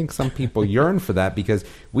meet. And I think some people yearn for that, because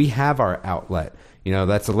we have our outlet.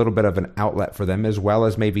 That's a little bit of an outlet for them, as well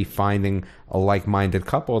as maybe finding a like-minded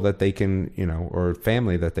couple that they can, or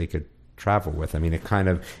family that they could travel with. I mean, it kind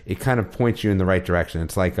of points you in the right direction.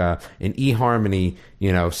 It's like an eHarmony,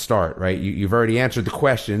 start, right? You've already answered the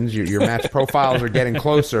questions. Your match profiles are getting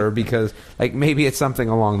closer, because like maybe it's something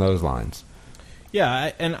along those lines.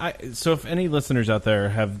 Yeah, so if any listeners out there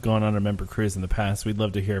have gone on a member cruise in the past, we'd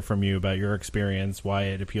love to hear from you about your experience, why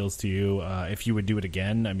it appeals to you, if you would do it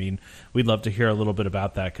again. I mean, we'd love to hear a little bit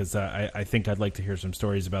about that, because I think I'd like to hear some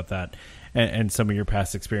stories about that and some of your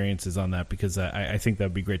past experiences on that, because I think that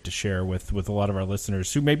would be great to share with a lot of our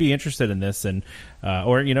listeners who may be interested in this, and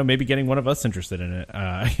or maybe getting one of us interested in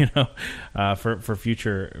it, for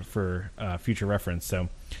future reference.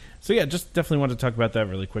 So yeah, just definitely want to talk about that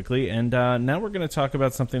really quickly. And now we're going to talk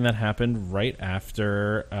about something that happened right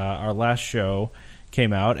after our last show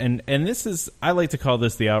came out. And this is, I like to call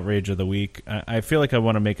this the outrage of the week. I feel like I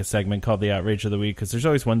want to make a segment called the outrage of the week, because there's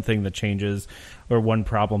always one thing that changes or one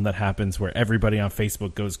problem that happens where everybody on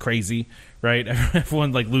Facebook goes crazy, right?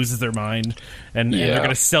 Everyone like loses their mind and they're going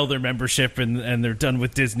to sell their membership and they're done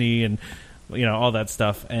with Disney and all that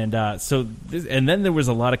stuff. And and then there was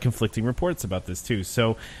a lot of conflicting reports about this too.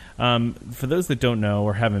 So for those that don't know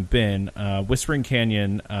or haven't been, Whispering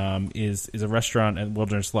Canyon is a restaurant at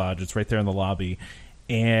Wilderness Lodge. It's right there in the lobby.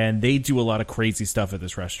 And they do a lot of crazy stuff at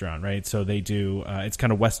this restaurant, right? So they do, it's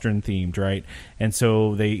kind of Western themed, right? And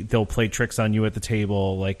so they'll play tricks on you at the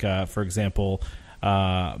table. Like, for example,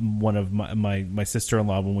 one of my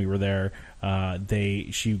sister-in-law, when we were there,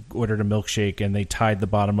 she ordered a milkshake and they tied the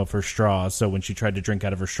bottom of her straw, so when she tried to drink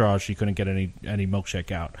out of her straw, she couldn't get any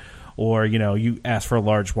milkshake out. Or you ask for a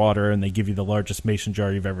large water and they give you the largest mason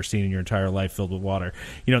jar you've ever seen in your entire life filled with water.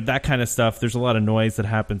 That kind of stuff. There's a lot of noise that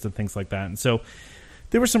happens and things like that. And so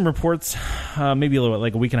there were some reports maybe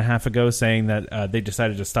like a week and a half ago saying that they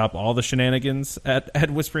decided to stop all the shenanigans at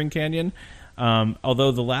Whispering Canyon.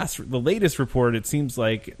 Although the latest report, it seems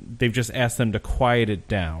like they've just asked them to quiet it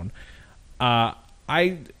down.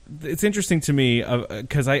 It's interesting to me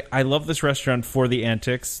because I love this restaurant for the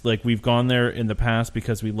antics. Like, we've gone there in the past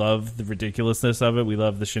because we love the ridiculousness of it. We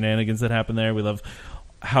love the shenanigans that happen there. We love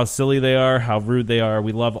how silly they are, how rude they are.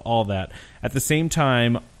 We love all that. At the same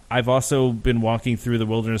time, I've also been walking through the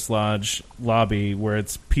Wilderness Lodge lobby where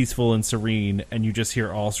it's peaceful and serene, and you just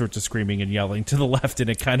hear all sorts of screaming and yelling to the left, and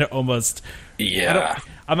it kind of almost... Yeah.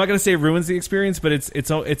 I'm not going to say it ruins the experience, but it's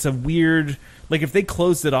a weird... Like, if they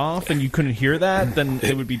closed it off and you couldn't hear that, then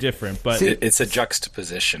it would be different. But it's a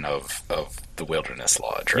juxtaposition of the Wilderness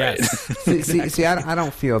Lodge, right? Yes. See, I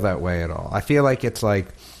don't feel that way at all. I feel like it's like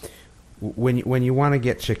when you want to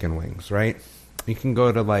get chicken wings, right? You can go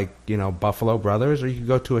to Buffalo Brothers, or you can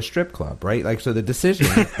go to a strip club, right? Like, so the decision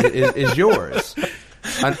is yours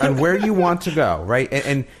on where you want to go, right?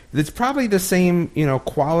 And it's probably the same,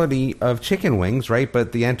 quality of chicken wings, right?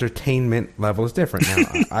 But the entertainment level is different.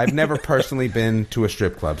 Now, I've never personally been to a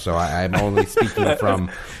strip club, so I'm only speaking from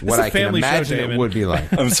what I can imagine it would be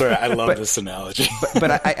like. I'm sorry, I love this analogy.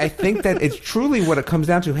 But I think that it's truly what it comes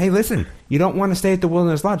down to. Hey, listen, you don't want to stay at the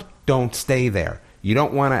Wilderness Lodge? Don't stay there. You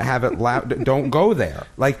don't want to have it loud. Don't go there.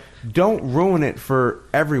 Like, don't ruin it for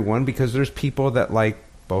everyone, because there's people that like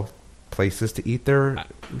both places to eat their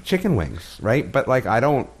chicken wings, right? But I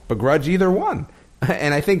don't begrudge either one.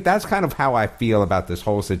 And I think that's kind of how I feel about this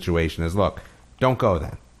whole situation is, look, don't go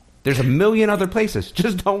then. There's a million other places.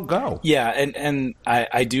 Just don't go. Yeah, and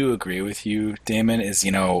I do agree with you, Damon, is,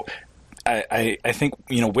 I think,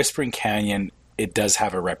 Whispering Canyon, it does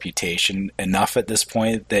have a reputation enough at this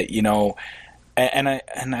point that,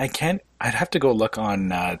 I'd have to go look on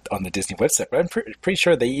the Disney website, but I'm pretty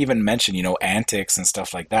sure they even mention, antics and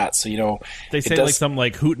stuff like that. So, they say like something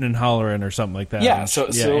like hootin' and hollerin' or something like that. Yeah, so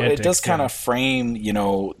antics, it does kind of frame,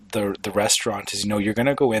 the restaurant as, you're going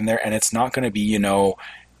to go in there and it's not going to be,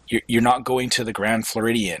 you're not going to the Grand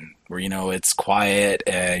Floridian where, it's quiet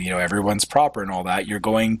and, everyone's proper and all that. You're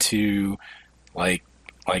going to like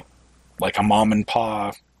a mom and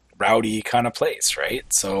pa rowdy kind of place, right?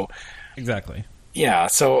 So exactly. Yeah.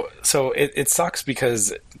 So it sucks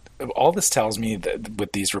because all this tells me that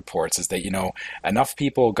with these reports is that, enough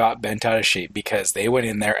people got bent out of shape because they went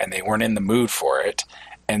in there and they weren't in the mood for it.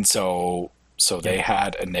 And so they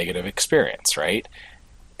had a negative experience. Right.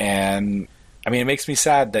 And I mean, it makes me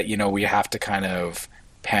sad that, we have to kind of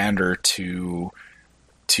pander to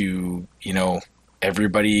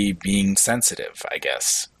everybody being sensitive, I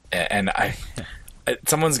guess. And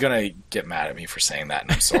someone's going to get mad at me for saying that,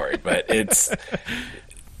 and I'm sorry, but it's,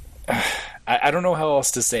 I don't know how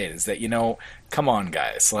else to say it, is that, come on,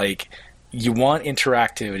 guys, like, you want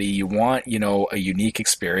interactivity, you want, a unique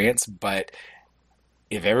experience, but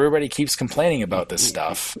if everybody keeps complaining about this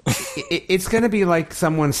stuff, it's going to be like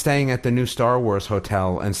someone staying at the new Star Wars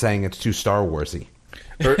hotel and saying it's too Star Warsy.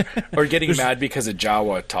 or getting mad because a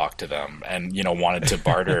Jawa talked to them and, wanted to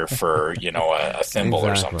barter for, a thimble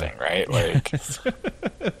or something, right? Like,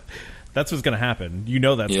 that's what's going to happen. That's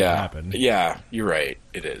going to happen. Yeah, you're right.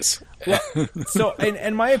 It is. So,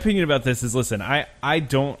 and my opinion about this is, listen,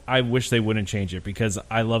 I wish they wouldn't change it because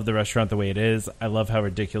I love the restaurant the way it is. I love how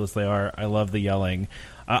ridiculous they are. I love the yelling.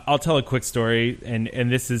 I'll tell a quick story, and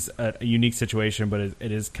this is a unique situation, but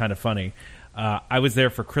it is kind of funny. I was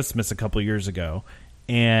there for Christmas a couple of years ago,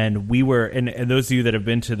 and we were, and those of you that have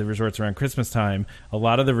been to the resorts around Christmas time, a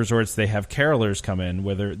lot of the resorts, they have carolers come in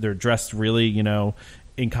where they're dressed really,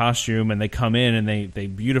 in costume, and they come in and they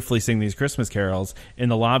beautifully sing these Christmas carols in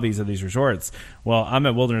the lobbies of these resorts. Well, I'm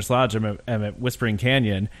at Wilderness Lodge, I'm at Whispering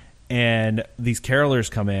Canyon, and these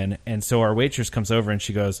carolers come in, and so our waitress comes over and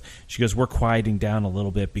she goes, we're quieting down a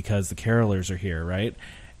little bit because the carolers are here, right?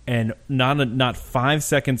 And not 5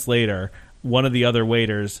 seconds later, one of the other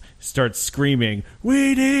waiters starts screaming,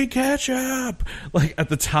 "We need ketchup!" like at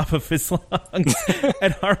the top of his lungs.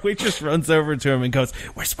 And our waitress runs over to him and goes,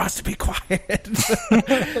 "We're supposed to be quiet."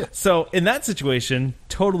 So in that situation,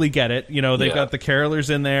 totally get it. They've got the carolers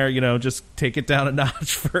in there, just take it down a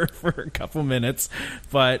notch for a couple minutes.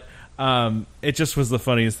 But it just was the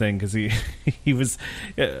funniest thing because he was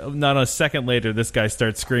not a second later, this guy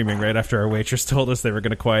starts screaming right after our waitress told us they were going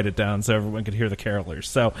to quiet it down so everyone could hear the carolers.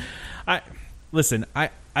 So I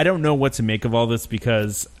don't know what to make of all this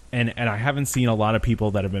because and I haven't seen a lot of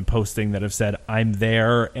people that have been posting that have said I'm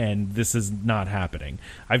there and this is not happening.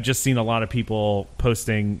 I've just seen a lot of people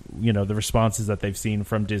posting, the responses that they've seen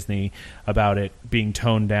from Disney about it being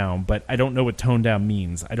toned down, but I don't know what toned down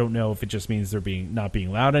means. I don't know if it just means they're not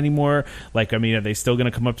being loud anymore. Like, I mean, are they still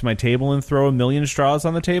going to come up to my table and throw a million straws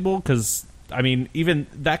on the table? Because, I mean, even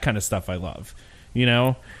that kind of stuff I love,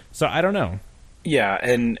 So I don't know. Yeah,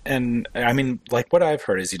 and I mean, like what I've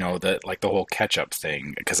heard is, that like the whole ketchup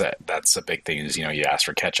thing, because that's a big thing is, you ask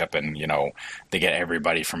for ketchup and, they get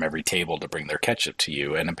everybody from every table to bring their ketchup to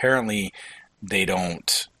you. And apparently they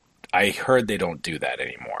don't, I heard they don't do that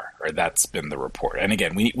anymore, or that's been the report. And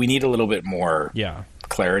again, we need a little bit more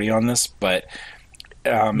clarity on this, but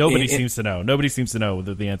nobody seems to know. Nobody seems to know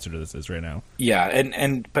what the answer to this is right now. Yeah.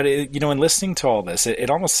 But in listening to all this, it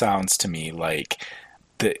almost sounds to me like,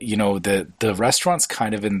 the restaurant's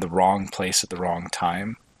kind of in the wrong place at the wrong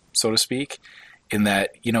time, so to speak, in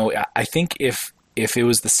that, I think if it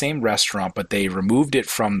was the same restaurant, but they removed it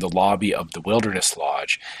from the lobby of the Wilderness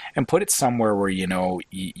Lodge and put it somewhere where,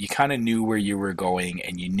 you kind of knew where you were going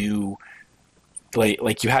and you knew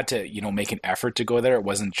like you had to, make an effort to go there. It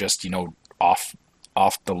wasn't just, off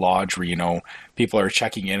the lodge where, people are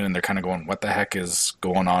checking in and they're kind of going, what the heck is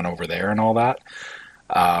going on over there and all that.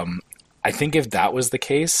 I think if that was the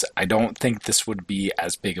case, I don't think this would be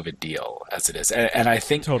as big of a deal as it is. And I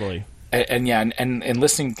think totally. And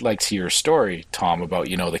listening like to your story, Tom, about,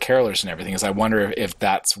 the carolers and everything, is I wonder if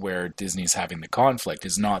that's where Disney's having the conflict,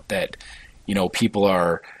 is not that, people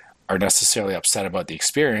are necessarily upset about the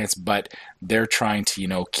experience, but they're trying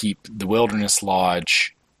to, keep the Wilderness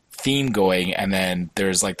Lodge theme going. And then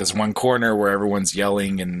there's like this one corner where everyone's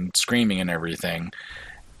yelling and screaming and everything.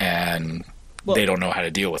 And they don't know how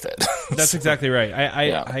to deal with it. That's exactly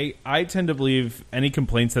right. I tend to believe any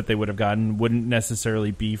complaints that they would have gotten wouldn't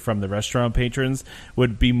necessarily be from the restaurant patrons,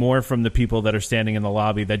 would be more from the people that are standing in the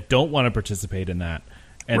lobby that don't want to participate in that.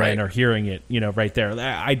 And then are hearing it, right there.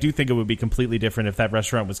 I do think it would be completely different if that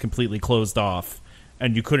restaurant was completely closed off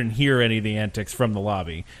and you couldn't hear any of the antics from the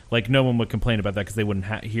lobby. Like, no one would complain about that because they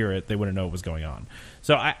wouldn't hear it. They wouldn't know what was going on.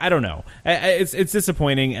 So I don't know. It's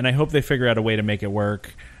disappointing, and I hope they figure out a way to make it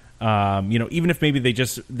work. Even if maybe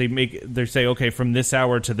they say, okay, from this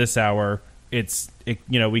hour to this hour,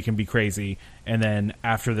 we can be crazy, and then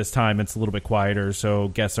after this time, it's a little bit quieter, so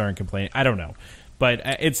guests aren't complaining. I don't know, but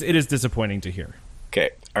it is disappointing to hear. Okay,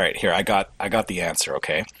 all right. Here, I got the answer.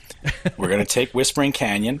 Okay, we're gonna take Whispering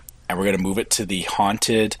Canyon and we're gonna move it to the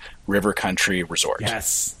Haunted River Country Resort.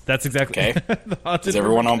 Yes, that's exactly. Okay, is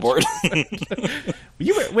everyone on board?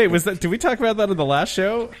 Did we talk about that in the last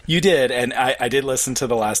show? You did, and I did listen to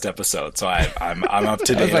the last episode, so I'm up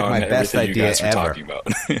to date like on my best everything you idea guys were ever. talking about.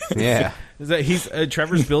 Yeah. Is that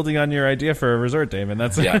Trevor's building on your idea for a resort, Damon?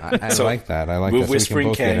 That's I So like that. I like move that. So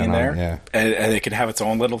Whispering Canyon there, yeah. and it can have its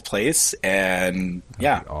own little place, and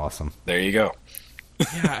Awesome. there you go.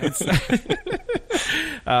 Yeah, it's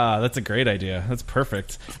that's a great idea. That's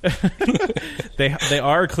perfect. They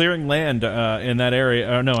are clearing land in that area.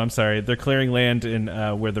 Oh no, I'm sorry. They're clearing land in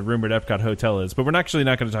where the rumored Epcot hotel is. But we're actually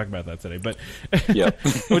not going to talk about that today. But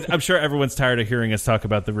I'm sure everyone's tired of hearing us talk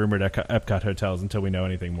about the rumored Epcot hotels until we know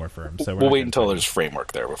anything more firm. So we'll wait until there's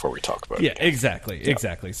framework there before we talk about it. Yeah,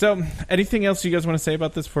 exactly. So, anything else you guys want to say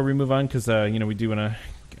about this before we move on? Because we do want to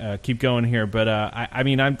keep going here, but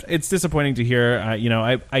it's disappointing to hear.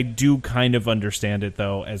 I do kind of understand it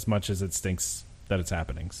though, as much as it stinks that it's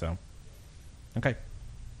happening. So, okay,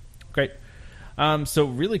 great. So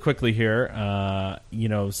really quickly here,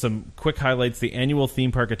 some quick highlights. The annual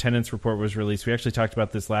theme park attendance report was released. We actually talked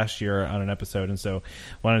about this last year on an episode, and so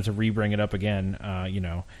wanted to re-bring it up again.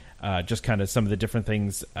 Just kind of some of the different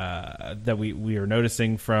things that we are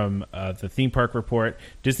noticing from the theme park report.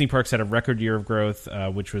 Disney parks had a record year of growth,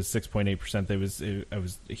 which was 6.8%. It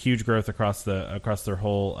was a huge growth across their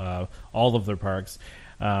whole all of their parks.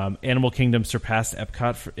 Animal Kingdom surpassed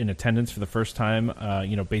Epcot in attendance for the first time.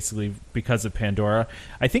 Basically because of Pandora.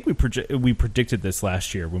 I think we predicted this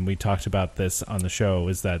last year when we talked about this on the show.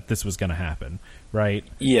 Is that this was going to happen, right?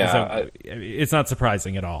 Yeah, so it's not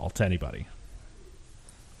surprising at all to anybody.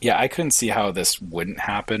 Yeah, I couldn't see how this wouldn't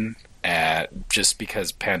happen, just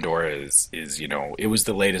because Pandora is it was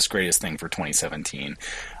the latest, greatest thing for 2017.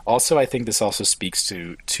 Also, I think this also speaks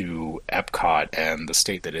to Epcot and the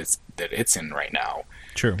state that it's in right now.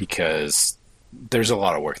 True. Because there's a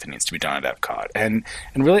lot of work that needs to be done at Epcot. And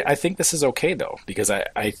really, I think this is okay, though, because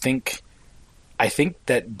I think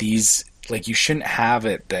that these, like, you shouldn't have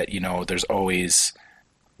it that, there's always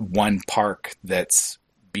one park that's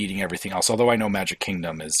beating everything else. Although I know Magic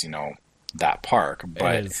Kingdom is, that park,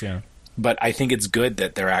 but it is, yeah. But I think it's good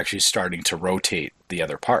that they're actually starting to rotate the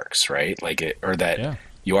other parks, right?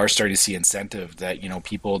 You are starting to see incentive that,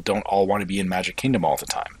 people don't all want to be in Magic Kingdom all the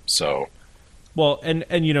time. So, well, and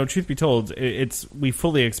truth be told, we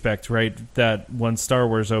fully expect, right, that once Star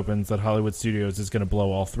Wars opens, that Hollywood Studios is going to blow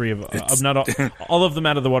all three of all of them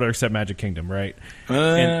out of the water except Magic Kingdom, right?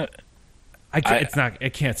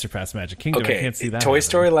 It can't surpass Magic Kingdom. Okay, I can't see that. Toy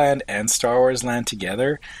Story Land and Star Wars Land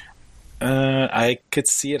together, I could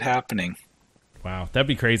see it happening. Wow, that'd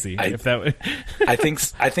be crazy. If that, I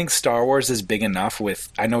think Star Wars is big enough.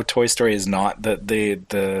 I know Toy Story is not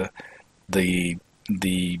the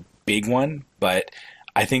big one, but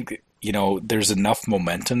I think there's enough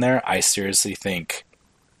momentum there. I seriously think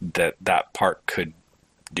that park could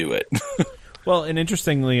do it. Well, and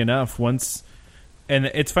interestingly enough, and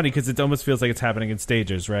it's funny because it almost feels like it's happening in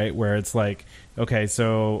stages, right? Where it's like, okay,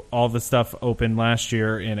 so all the stuff opened last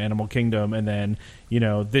year in Animal Kingdom, and then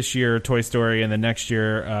this year Toy Story, and then next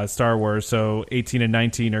year Star Wars. So 18 and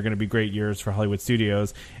 19 are going to be great years for Hollywood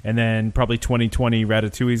Studios, and then probably 2020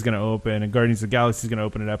 Ratatouille is going to open, and Guardians of the Galaxy is going to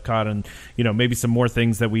open at Epcot, and maybe some more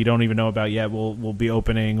things that we don't even know about yet will be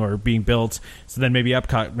opening or being built. So then maybe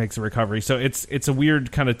Epcot makes a recovery. So it's a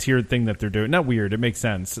weird kind of tiered thing that they're doing. Not weird, it makes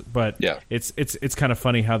sense, but yeah, it's kind of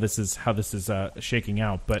funny how this is shaking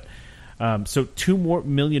out, but. So 2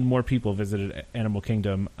 million more people visited Animal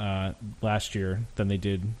Kingdom last year than they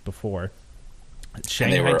did before. And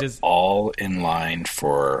Shanghai they were Dis- all in line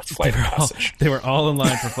for Flight of Passage. They were all in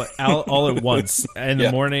line for flight, all at once in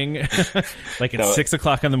the morning, like at 6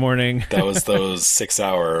 o'clock in the morning. That was those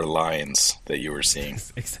 6-hour lines that you were seeing.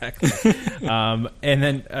 Exactly. And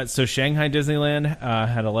then, so Shanghai Disneyland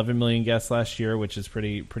had 11 million guests last year, which is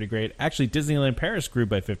pretty great. Actually, Disneyland Paris grew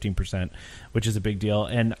by 15%, which is a big deal.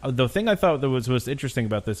 And the thing I thought that was most interesting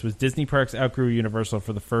about this was Disney Parks outgrew Universal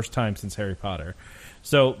for the first time since Harry Potter.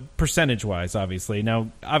 So percentage-wise, obviously. Now,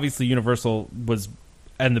 obviously, Universal was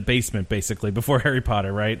in the basement basically before Harry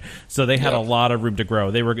Potter, right? So they had a lot of room to grow.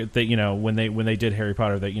 They were, when they did Harry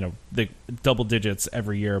Potter, they double digits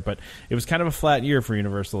every year, but it was kind of a flat year for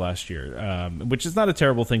Universal last year, which is not a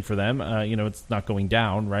terrible thing for them. It's not going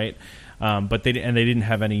down, right? But they didn't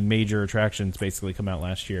have any major attractions basically come out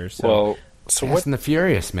last year. So Fast and the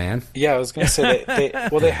Furious, man. Yeah, I was going to say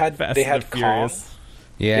they had Kong.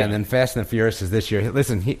 Yeah, and then Fast and the Furious is this year.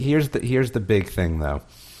 Listen, here's the big thing though.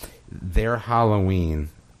 Their Halloween,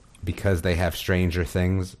 because they have Stranger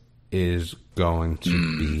Things, is going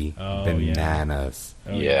to be bananas.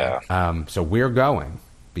 So we're going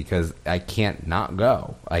because I can't not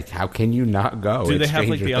go. Like, how can you not go? Do they It's have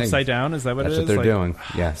Stranger the Things. Upside Down? Is that what That's it is? what they're doing.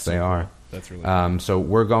 Yes, they are. That's really cool. So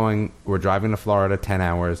we're going. We're driving to Florida 10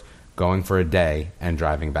 hours, going for a day, and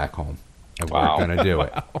driving back home. And Wow. We're gonna do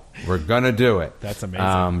it. We're gonna do it. That's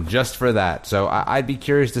amazing. Just for that. So I'd be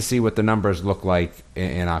curious to see what the numbers look like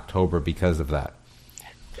in October because of that.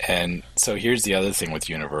 And so here's the other thing with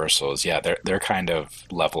Universal is, they're kind of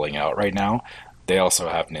leveling out right now. They also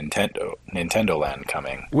have Nintendo Land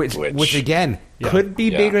coming, which again could be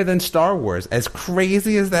bigger than Star Wars. As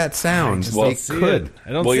crazy as that sounds, they could.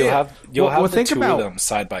 I don't see it. You'll have the think two about of them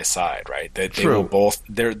side by side, right? They True. will both.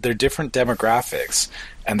 They're different demographics,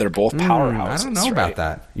 and they're both powerhouses. I don't know right? about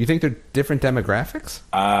that. You think they're different demographics?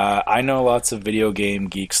 I know lots of video game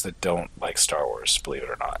geeks that don't like Star Wars, believe it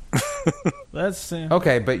or not. That's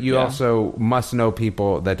Okay, but you also must know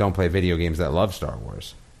people that don't play video games that love Star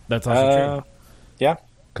Wars. That's also true. Yeah,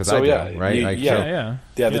 Because I do, right?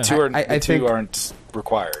 The two aren't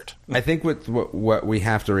required. I think what we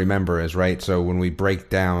have to remember is, right, so when we break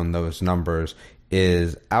down those numbers,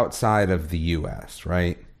 is outside of the U.S.,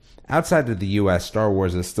 right? Outside of the U.S., Star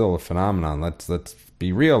Wars is still a phenomenon. Let's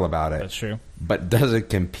be real about it. That's true. But does it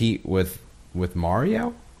compete with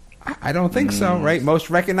Mario? I don't think so, right?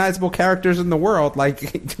 Most recognizable characters in the world,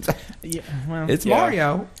 it's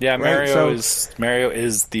Mario. Yeah, right? Mario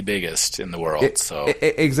is the biggest in the world.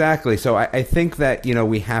 Exactly. So I think that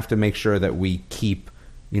we have to make sure that we keep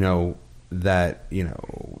that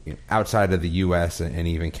outside of the U.S. and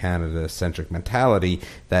even Canada centric mentality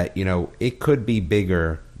that it could be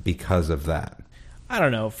bigger because of that. I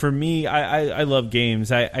don't know. For me, I love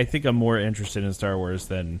games. I think I'm more interested in Star Wars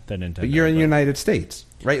than Nintendo. But you're in the United States,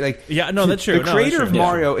 right? That's true. The creator of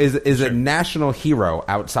Mario is a national hero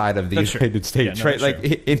outside of the United States, right?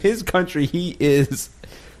 In his country, he is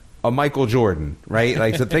a Michael Jordan,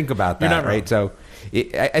 right? So think about that, right? So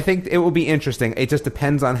I think it will be interesting. It just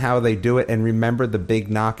depends on how they do it. And remember, the big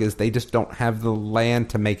knock is they just don't have the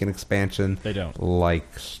land to make an expansion. They don't,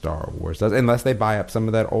 like Star Wars does, unless they buy up some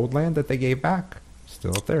of that old land that they gave back.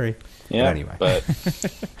 Still a theory. Yeah, but anyway. But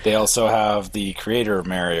they also have the creator of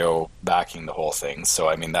Mario backing the whole thing. So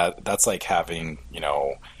I mean that's like having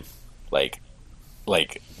like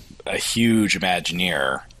a huge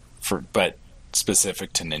Imagineer but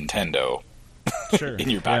specific to Nintendo. Sure.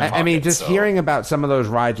 In your back pocket. I mean, just hearing about some of those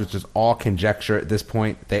rides, which is all conjecture at this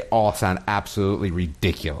point, they all sound absolutely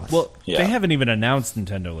ridiculous. Well, they haven't even announced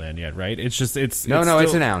Nintendo Land yet, right? It's announced.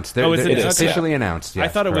 It's announced. It's officially announced. Yes,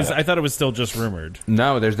 I thought it was still just rumored.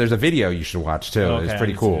 No, there's a video you should watch too. Okay, it's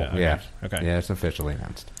pretty cool. Okay. Yeah, it's officially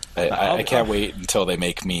announced. I can't wait until they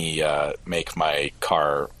make me make my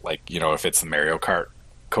car if it's the Mario Kart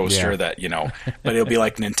coaster that but it'll be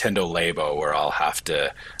like Nintendo Labo where I'll have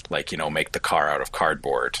to make the car out of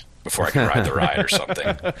cardboard before I can ride the ride or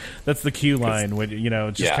something. That's the queue line when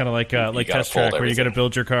just kind of like Test Track where you got to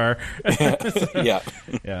build your car. Yeah,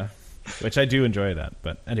 which I do enjoy that.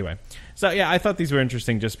 But anyway, so I thought these were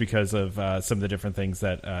interesting just because of some of the different things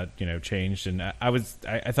that changed, and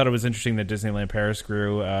I thought it was interesting that Disneyland Paris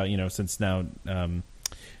grew. Since now.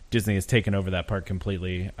 Disney has taken over that park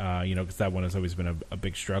completely, because that one has always been a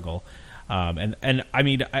big struggle. And I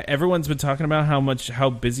mean, everyone's been talking about how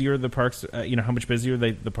busier the parks, how much busier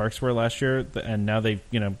the parks were last year, and now they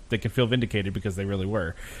can feel vindicated because they really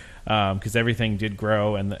were, because everything did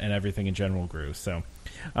grow and everything in general grew. So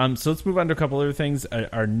let's move on to a couple other things.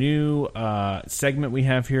 Our new segment we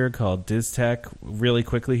have here called DizTech. Really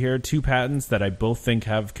quickly here, 2 patents that I both think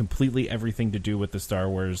have completely everything to do with the Star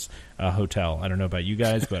Wars hotel. I don't know about you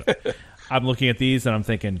guys, but I'm looking at these and I'm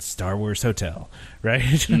thinking Star Wars Hotel,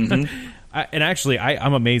 right? And actually,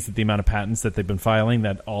 I'm amazed at the amount of patents that they've been filing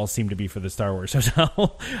that all seem to be for the Star Wars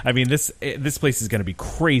Hotel. I mean, this place is going to be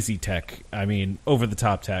crazy tech. I mean, over the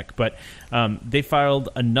top tech. But they filed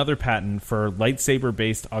another patent for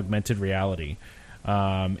lightsaber-based augmented reality,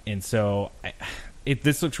 and so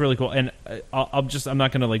this looks really cool. And I'm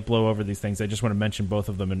not going to like blow over these things. I just want to mention both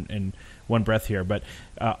of them in one breath here. But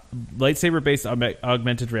lightsaber-based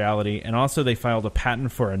augmented reality, and also they filed a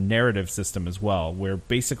patent for a narrative system as well, where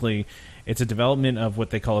basically it's a development of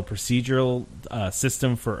what they call a procedural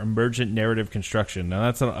system for emergent narrative construction. Now,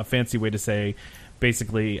 that's a fancy way to say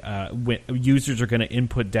basically when users are going to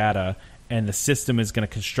input data and the system is going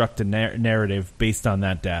to construct a narrative based on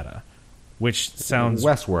that data, which sounds...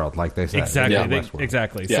 Westworld, like they said. Exactly. Yeah,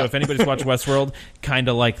 Exactly. Yeah. So if anybody's watched Westworld, kind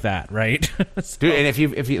of like that, right? So, Dude, and if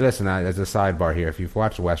you listen, as a sidebar here, if you've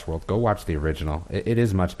watched Westworld, go watch the original. It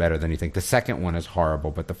is much better than you think. The second one is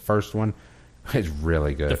horrible, but the first one is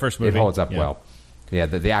really good. The first movie? It holds up Yeah. well. Yeah,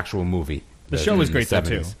 the actual movie. the show was great, though,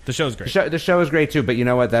 too. 70s. The show's great. The show is great, too, but you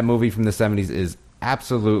know what? That movie from the 70s is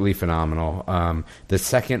absolutely phenomenal. The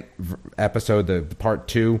second episode, the part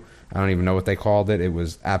 2, I don't even know what they called it. It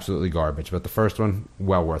was absolutely garbage, but the first one,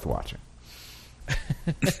 well worth watching.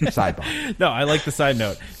 Sidebar. No, I like the side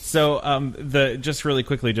note. So, just really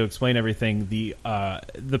quickly to explain everything, the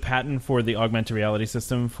patent for the augmented reality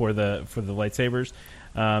system for the lightsabers,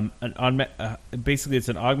 basically it's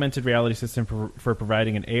an augmented reality system for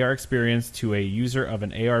providing an AR experience to a user of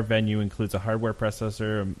an AR venue. Includes a hardware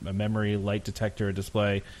processor, a memory, light detector, a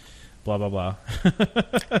display. Blah blah blah.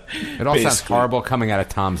 It all sounds horrible coming out of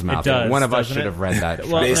Tom's mouth. It does, One of us doesn't should it? have read that.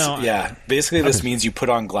 Well, Yeah, basically this means you put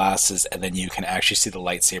on glasses and then you can actually see the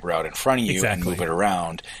lightsaber out in front of you and move it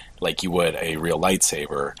around like you would a real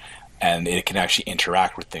lightsaber, and it can actually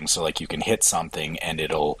interact with things. So like you can hit something and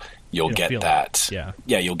you'll get that.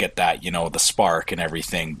 You'll get that, the spark and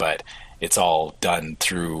everything, but it's all done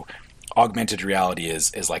through augmented reality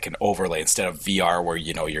is like an overlay. Instead of VR where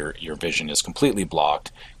your vision is completely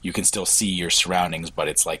blocked, you can still see your surroundings, but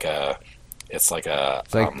it's like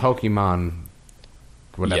Pokemon,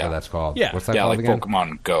 whatever that's called. Yeah. What's that called like again?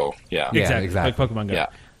 Pokemon Go. Exactly. Like Pokemon Go. Yeah.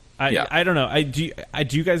 I don't know. Do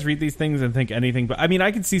you guys read these things and think anything? But I mean,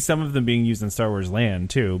 I can see some of them being used in Star Wars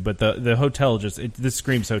Land too. But the hotel this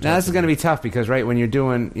screams hotel. Now this is going to be tough because when you're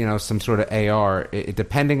doing some sort of AR,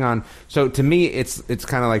 depending on. So to me, it's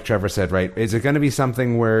kind of like Trevor said, right? Is it going to be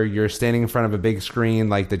something where you're standing in front of a big screen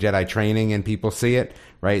like the Jedi training and people see it,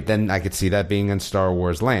 right? Then I could see that being in Star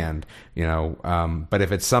Wars Land, But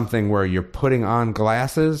if it's something where you're putting on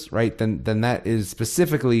glasses, right? Then that is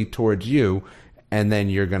specifically towards you. And then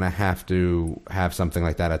you're going to have something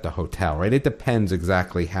like that at the hotel, right? It depends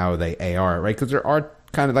exactly how they AR, right? Because there are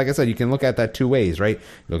kind of, like I said, you can look at that two ways, right?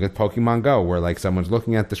 You look at Pokemon Go, where like someone's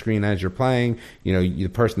looking at the screen as you're playing. The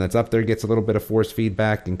person that's up there gets a little bit of force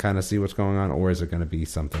feedback and kind of see what's going on. Or is it going to be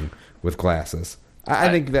something with glasses? I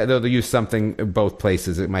think that they'll use something in both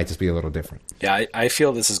places. It might just be a little different. Yeah, I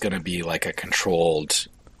feel this is going to be like a controlled,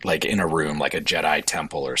 like in a room, like a Jedi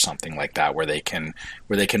temple or something like that, where they can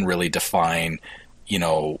really define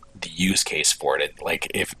the use case for it. Like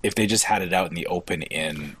if they just had it out in the open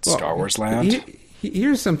in Star Wars Land.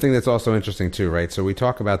 Here's something that's also interesting too, right? So we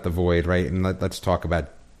talk about the Void, right? And let's talk about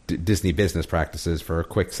Disney business practices for a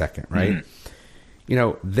quick second, right?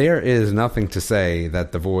 There is nothing to say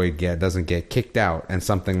that the Void doesn't get kicked out and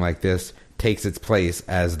something like this takes its place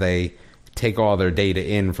as they take all their data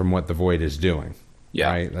in from what the Void is doing. Yeah.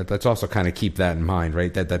 Right? Let's also kind of keep that in mind,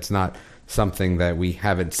 right? That's not something that we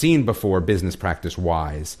haven't seen before business practice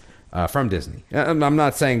wise from Disney. I'm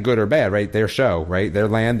not saying good or bad, right? Their show, right? Their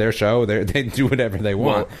land, their show, they do whatever they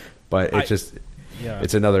want. But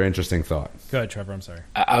it's another interesting thought. Go ahead, Trevor. I'm sorry.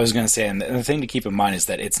 I was going to say, and the thing to keep in mind is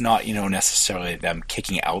that it's not, necessarily them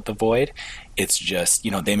kicking out the Void. It's just,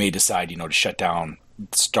 they may decide, to shut down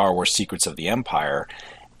Star Wars Secrets of the Empire.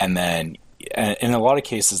 And then in a lot of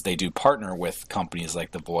cases, they do partner with companies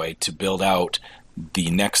like the Void to build out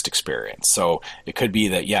the next experience. So it could be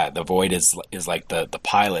that the Void is like the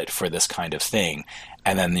pilot for this kind of thing,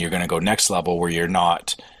 and then you're going to go next level where you're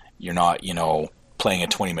not playing a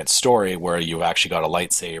 20-minute story where you've actually got a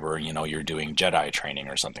lightsaber, you're doing Jedi training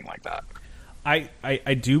or something like that.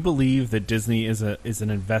 I do believe that Disney is an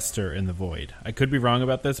investor in the Void. I could be wrong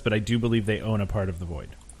about this, but I do believe they own a part of the Void.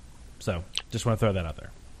 So just want to throw that out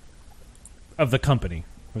there. Of the company.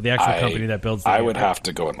 Of the actual company that builds the I would have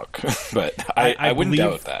to go and look, but I wouldn't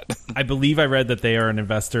doubt that. I believe I read that they are an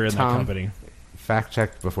investor in that company. Fact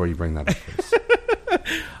check before you bring that up, please.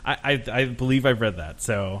 I believe I've read that,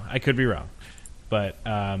 so I could be wrong. But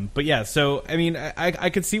yeah. So I mean,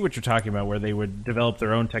 I could see what you're talking about, where they would develop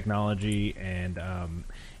their own technology and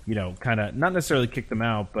kind of not necessarily kick them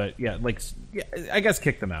out, but I guess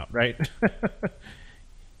kick them out, right?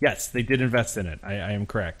 Yes, they did invest in it. I am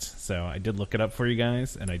correct. So I did look it up for you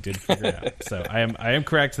guys, and I did figure it out. So I am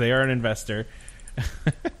correct. They are an investor.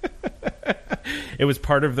 It was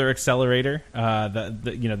part of their accelerator.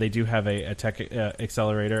 They do have a tech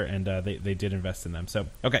accelerator, and they did invest in them. So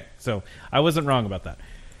okay, so I wasn't wrong about that.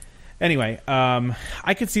 Anyway,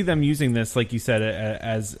 I could see them using this, like you said,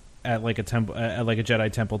 as at like a temple, like a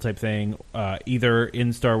Jedi temple type thing, either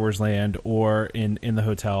in Star Wars Land or in the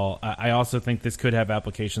hotel. I also think this could have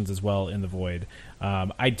applications as well in the Void.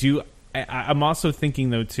 I'm also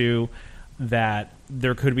thinking though too that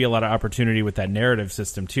there could be a lot of opportunity with that narrative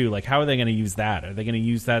system too. Like, how are they going to use that? Are they going to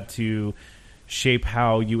use that to shape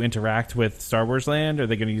how you interact with Star Wars Land? Are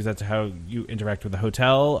they going to use that to how you interact with the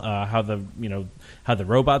hotel? How the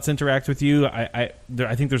robots interact with you? I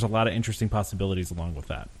think there's a lot of interesting possibilities along with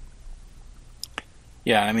that.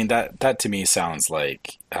 Yeah, I mean that to me sounds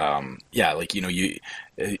like I'm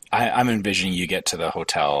envisioning you get to the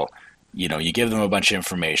hotel, you give them a bunch of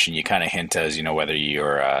information, you kind of hint as whether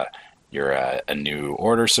you're a New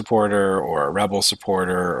Order supporter or a Rebel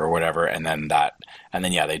supporter or whatever, and then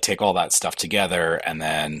they take all that stuff together, and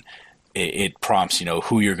then it prompts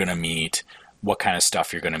who you're going to meet, what kind of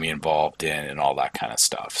stuff you're going to be involved in, and all that kind of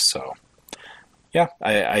stuff. So. Yeah,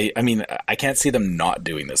 I mean, I can't see them not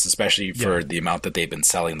doing this, especially for the amount that they've been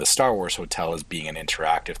selling the Star Wars Hotel as being an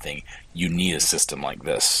interactive thing. You need a system like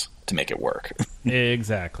this to make it work.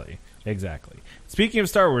 Exactly. Speaking of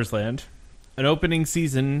Star Wars Land, an opening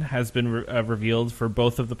season has been revealed for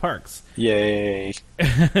both of the parks. Yay!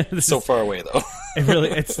 So far away, though.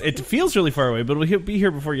 It feels really far away, but we'll be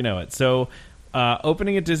here before you know it. So,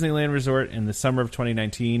 opening at Disneyland Resort in the summer of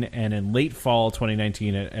 2019 and in late fall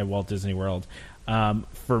 2019 at Walt Disney World.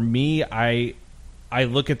 For me, I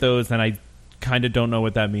look at those and I kind of don't know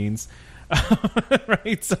what that means.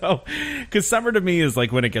 Right? So, because summer to me is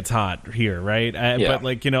like when it gets hot here, right?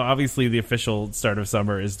 But obviously the official start of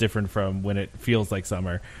summer is different from when it feels like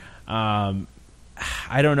summer. I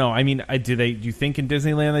don't know. I mean, do you think in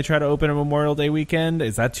Disneyland they try to open a Memorial Day weekend?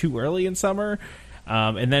 Is that too early in summer?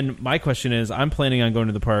 And then my question is, I'm planning on going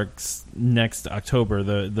to the parks next October,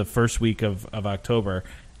 the first week of October.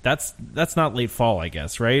 That's not late fall, I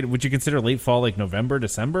guess, right? Would you consider late fall like November,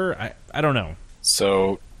 December? I don't know.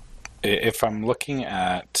 So if I'm looking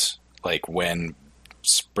at like when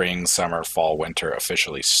spring, summer, fall, winter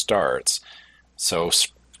officially starts, so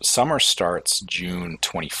summer starts June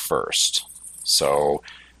 21st. So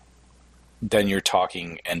then you're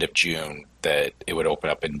talking end of June that it would open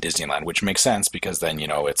up in Disneyland, which makes sense because then,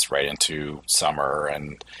 it's right into summer,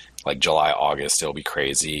 and like July, August, it'll be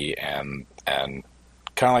crazy, and kind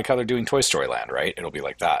of like how they're doing Toy Story Land, right? It'll be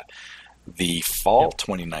like that. The fall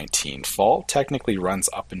 2019, fall technically runs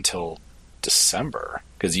up until December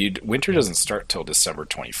because winter doesn't start till December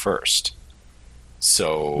 21st.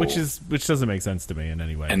 So which doesn't make sense to me in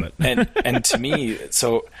any way. And to me,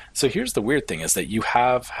 so here's the weird thing is that you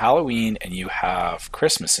have Halloween and you have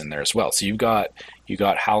Christmas in there as well. So you got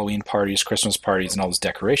Halloween parties, Christmas parties, and all those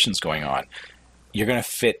decorations going on. You're going to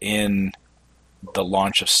fit in the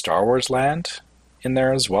launch of Star Wars Land in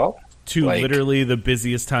there as well. To literally the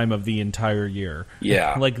busiest time of the entire year.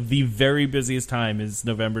 Yeah. Like the very busiest time is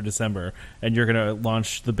November, December, and you're going to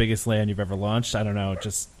launch the biggest land you've ever launched. I don't know. It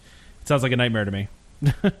sounds like a nightmare to me.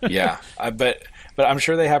 Yeah, but I'm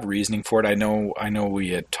sure they have reasoning for it. I know we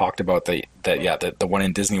had talked about the one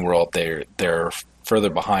in Disney World, they're further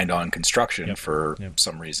behind on construction for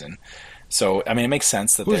some reason. So I mean, it makes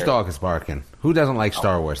sense that whose dog is barking? Who doesn't like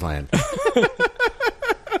Star Wars Land?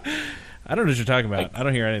 I don't know what you're talking about. I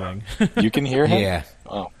don't hear anything. You can hear him? Yeah.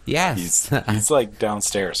 Oh, yes. He's like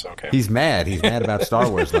downstairs. Okay. He's mad. He's mad about Star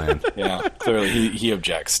Wars Land. Yeah, clearly he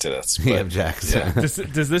objects to this. He objects. Yeah.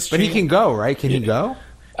 Does this? But he can go, right? Can he go?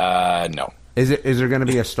 No. Is there going to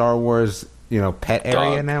be a Star Wars, pet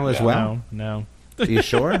area now as well? No. Are you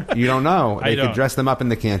sure? You don't know. They don't. could dress them up in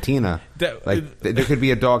the cantina. There could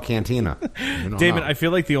be a dog cantina. David, I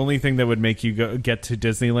feel like the only thing that would make you get to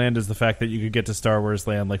Disneyland is the fact that you could get to Star Wars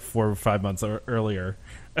Land like 4 or 5 months earlier.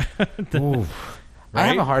 Right? I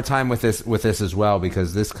have a hard time with this as well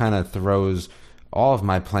because this kind of throws all of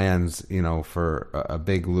my plans, for a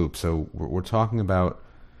big loop. So we're talking about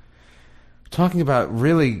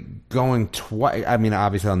really going twice. I mean,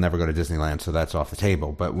 obviously, I'll never go to Disneyland, so that's off the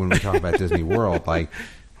table. But when we talk about Disney World,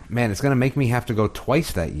 man, it's going to make me have to go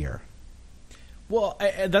twice that year. Well,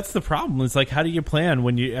 that's the problem. It's like, how do you plan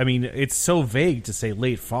when you? I mean, it's so vague to say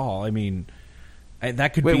late fall. I mean,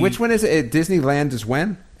 That could Wait, be. which one is it? Disneyland is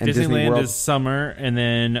when? And Disney Disneyland World? is summer, and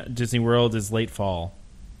then Disney World is late fall.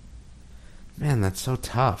 Man, that's so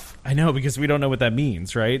tough. I know, because we don't know what that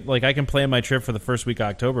means, right? Like, I can plan my trip for the first week of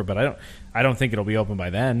October, but I don't think it'll be open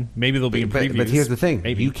by then. Maybe they'll be in previews. But here's the thing: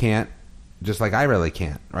 Maybe. you can't, just like I really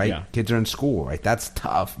can't, right? Yeah. Kids are in school, right? That's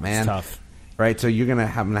tough, man. It's tough. Right, so you're gonna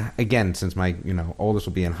have, again, since my oldest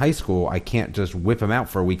will be in high school, I can't just whip him out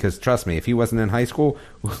for a week, because trust me, if he wasn't in high school,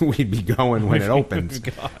 we'd be going when it opens.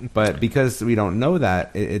 But because we don't know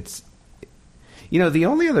that, it's the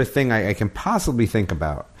only other thing I can possibly think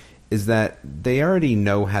about is that they already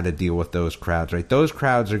know how to deal with those crowds, right? Those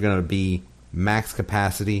crowds are going to be max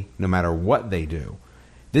capacity no matter what they do.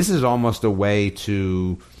 This is almost a way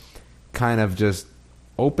to kind of just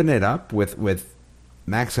open it up with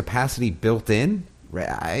max capacity built in.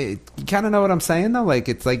 You kind of know what I'm saying, though? Like,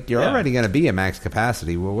 it's like you're already going to be at max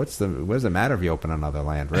capacity. Well, what does it matter if you open another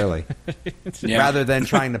land, really? Rather than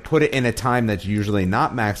trying to put it in a time that's usually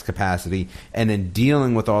not max capacity and then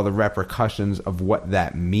dealing with all the repercussions of what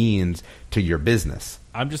that means to your business.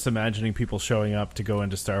 I'm just imagining people showing up to go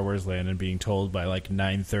into Star Wars Land and being told by like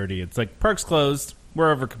 9:30, it's like, park's closed,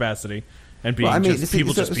 we're over capacity. And being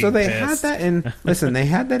so they had that in. Listen, they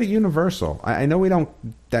had that at Universal. I know we don't.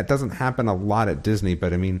 That doesn't happen a lot at Disney,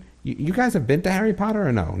 but I mean, you guys have been to Harry Potter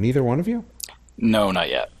or no? Neither one of you? No, not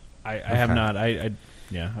yet. I have not. I'm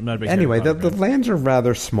not a big. Anyway, Harry the lands are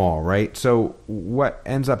rather small, right? So what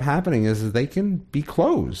ends up happening is they can be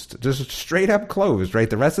closed, just straight up closed, right?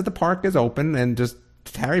 The rest of the park is open, and just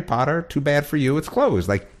Harry Potter. Too bad for you, it's closed.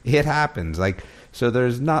 Like, it happens. Like, so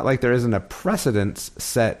there's not like there isn't a precedence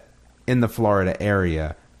set in the Florida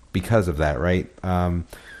area because of that, right?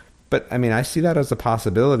 But I mean, I see that as a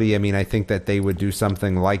possibility. I mean, I think that they would do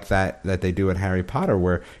something like that they do at Harry Potter,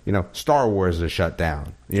 where Star Wars is shut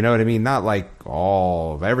down. You know what I mean? Not like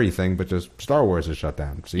all of everything, but just Star Wars is shut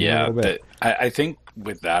down. So a little bit. I think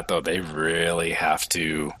with that though, they really have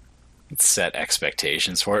to set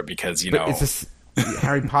expectations for it, because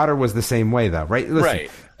Harry Potter was the same way, though, right? Listen,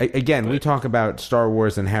 right. Again, we talk about Star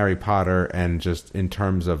Wars and Harry Potter, and just in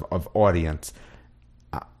terms of audience,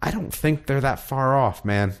 I don't think they're that far off,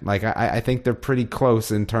 man. Like, I think they're pretty close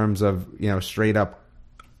in terms of straight up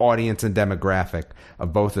audience and demographic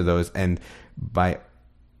of both of those. And by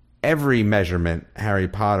every measurement, Harry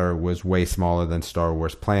Potter was way smaller than Star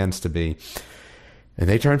Wars plans to be, and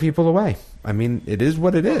they turn people away. I mean, it is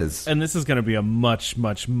what it is. And this is going to be a much,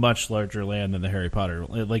 much, much larger land than the Harry Potter.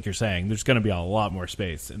 Like you're saying, there's going to be a lot more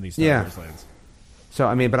space in these Star Wars lands. So,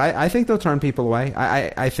 I mean, but I think they'll turn people away.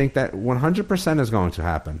 I think that 100% is going to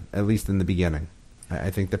happen, at least in the beginning. I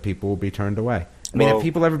think that people will be turned away. I mean, have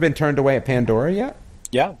people ever been turned away at Pandora yet?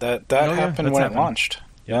 Yeah, that happened when it launched.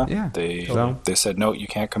 Yeah. They said, no, you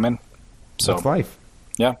can't come in. So that's life.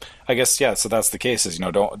 Yeah, I guess, so that's the case, is,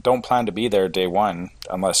 don't plan to be there day one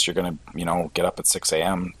unless you're going to, get up at 6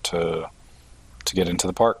 a.m. to get into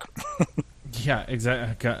the park. Yeah,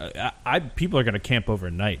 exactly. People are going to camp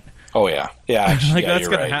overnight. Oh, yeah. Yeah, actually, that's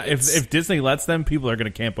you're gonna right. If Disney lets them, people are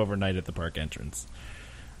going to camp overnight at the park entrance.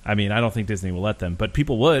 I mean, I don't think Disney will let them, but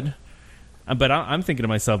people would. But I'm thinking to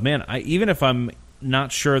myself, man, even if I'm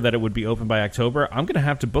not sure that it would be open by October, I'm going to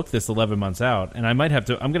have to book this 11 months out, and I'm going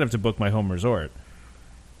to have to book my home resort.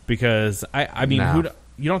 Because I mean,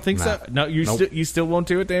 you don't think so? No, you still won't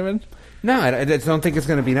do it, Damon? No, I don't think it's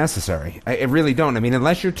going to be necessary. I really don't. I mean,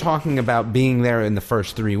 unless you're talking about being there in the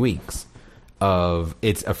first 3 weeks of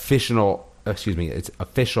its official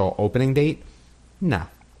opening date. No,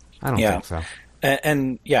 I don't think so.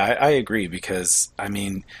 And I agree, because I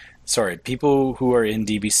mean, people who are in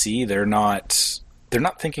DBC, they're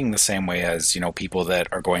not thinking the same way as people that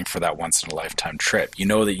are going for that once in a lifetime trip.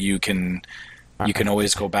 That you can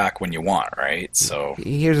always go back when you want, right? So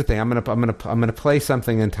here's the thing: I'm gonna play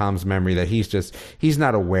something in Tom's memory that he's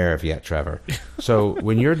not aware of yet, Trevor. So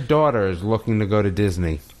when your daughter is looking to go to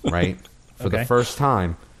Disney, right, for the first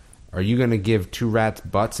time, are you gonna give two rats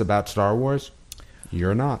butts about Star Wars?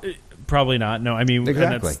 You're not. Probably not. No, I mean,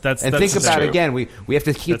 exactly. That's think about true. it again. We have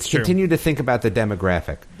to continue to think about the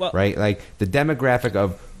demographic, right? Like the demographic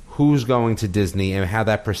of who's going to Disney and how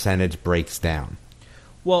that percentage breaks down.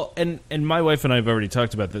 Well, and my wife and I have already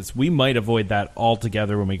talked about this. We might avoid that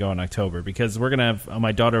altogether when we go in October, because we're going to have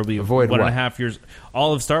my daughter will be avoid 1.5 years,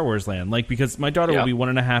 all of Star Wars Land. Like, because my daughter will be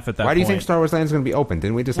 1.5 at that point. Why do you think Star Wars Land is going to be open?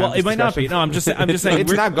 Didn't we just have this it might not be. No, I'm just saying.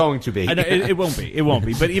 It's not going to be. I know, it won't be. It won't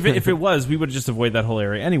be. But even if it was, we would just avoid that whole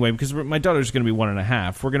area anyway, because my daughter's going to be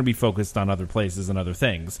 1.5. We're going to be focused on other places and other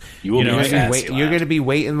things. You're going to be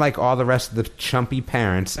waiting like all the rest of the chumpy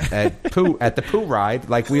parents at the poo ride,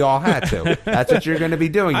 like we all had to. That's what you're going to be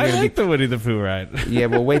doing? You're I gonna like the Winnie the Pooh ride. Yeah,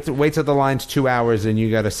 well, wait till the line's 2 hours and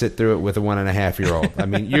you got to sit through it with a 1.5-year-old. I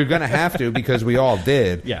mean, you're going to have to because we all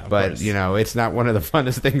did. Yeah, of but course. It's not one of the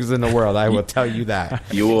funnest things in the world. I will tell you that.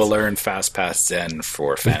 You will learn Fast Pass Zen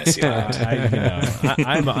for Fantasyland.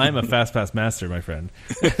 I'm a fast pass master, my friend.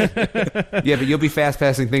 Yeah, but you'll be fast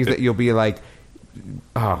passing things that you'll be like,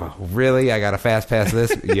 oh, really? I got to fast pass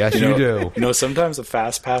this? Yes, you do. Sometimes a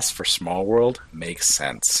Fast Pass for Small World makes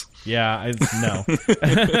sense. Yeah, no.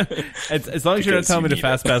 As long as you're not Because telling me you to need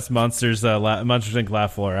fast pass Monsters Inc.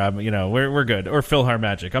 Laugh Floor, we're good. Or Philhar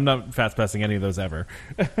Magic. I'm not fast passing any of those ever.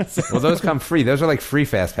 Well, those come free. Those are like free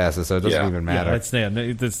fast passes, so it doesn't even matter. That's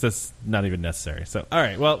not even necessary. So, all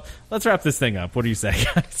right, well, let's wrap this thing up. What do you say,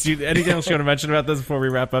 guys? Anything else you want to mention about this before we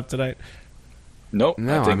wrap up tonight? Nope.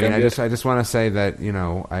 No, I just want to say that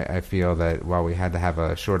I feel that while we had to have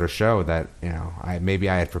a shorter show, that I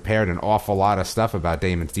had prepared an awful lot of stuff about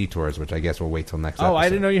Damon's detours, which I guess we'll wait till next episode. I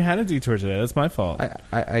didn't know you had a detour today. That's my fault.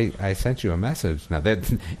 I sent you a message. No,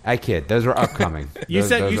 I kid. Those were upcoming. You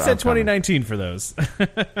said upcoming. 2019 for those. No,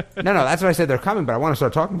 that's what I said. They're coming, but I want to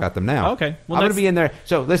start talking about them now. Okay. Well, I'm going to be in there.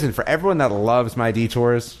 So listen, for everyone that loves my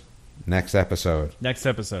detours, next episode.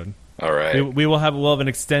 All right. We'll have an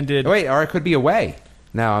extended. Wait, or I could be away.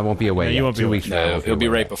 No, I won't be away. No, yet. you won't be 2 away. weeks. No, it'll be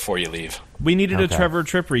right before you leave. We needed a Okay. Trevor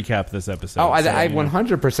Trip recap this episode. Oh, I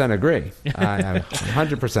 100% agree. I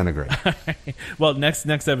 100% agree. Well,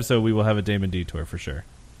 next episode we will have a Damon detour for sure.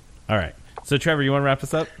 All right. So Trevor, you want to wrap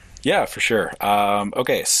us up? Yeah, for sure.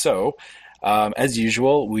 Okay, so as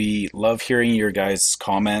usual, we love hearing your guys'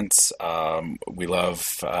 comments. We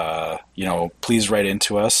love, please write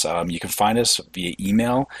into us. You can find us via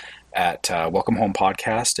email at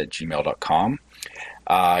welcomehomepodcast@gmail.com.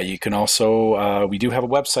 You can also, we do have a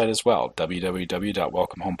website as well,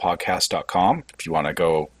 www.welcomehomepodcast.com, if you want to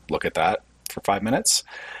go look at that for 5 minutes.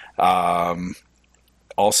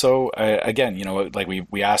 Also, again,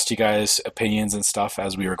 we asked you guys opinions and stuff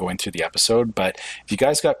as we were going through the episode, but if you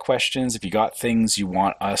guys got questions, if you got things you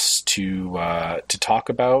want us to talk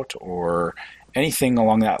about or anything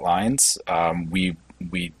along that lines, we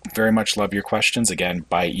very much love your questions, again,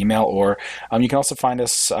 by email, or you can also find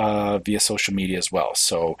us via social media as well.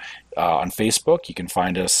 So on Facebook, you can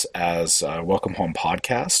find us as Welcome Home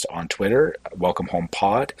Podcast, on Twitter, Welcome Home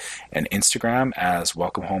Pod, and Instagram as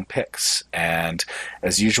Welcome Home Pics. And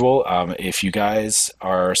as usual, if you guys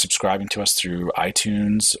are subscribing to us through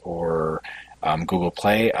iTunes or Google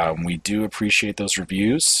Play, we do appreciate those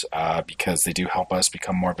reviews because they do help us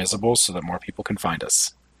become more visible so that more people can find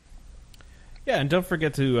us. Yeah, and don't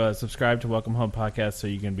forget to subscribe to Welcome Home Podcast so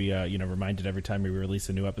you can be reminded every time we release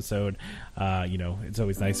a new episode. It's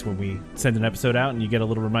always nice when we send an episode out and you get a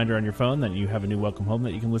little reminder on your phone that you have a new Welcome Home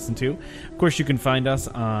that you can listen to. Of course, you can find us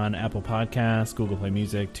on Apple Podcasts, Google Play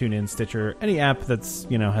Music, TuneIn, Stitcher, any app that's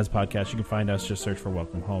has podcasts. You can find us. Just search for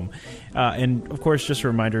Welcome Home. And of course, just a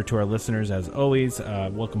reminder to our listeners, as always,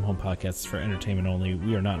 Welcome Home Podcast is for entertainment only.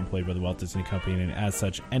 We are not employed by the Walt Disney Company, and as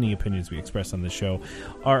such, any opinions we express on this show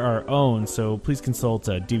are our own. So please consult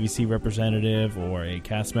a DVC representative or a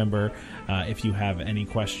cast member if you have any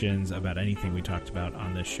questions about anything we talked about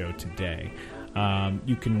on this show today.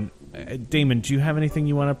 You can, Damon, do you have anything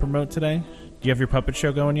you want to promote today? Do you have your puppet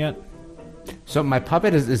show going yet? So my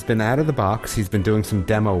puppet has been out of the box. He's been doing some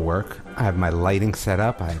demo work. I have my lighting set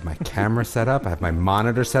up. I have my camera set up. I have my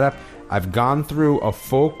monitor set up. I've gone through a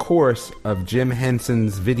full course of Jim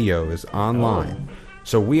Henson's videos online.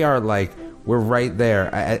 So we're right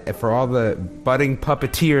there. For all the budding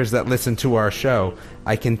puppeteers that listen to our show,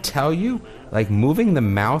 I can tell you, moving the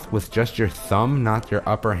mouth with just your thumb, not your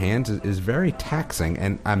upper hand, is very taxing,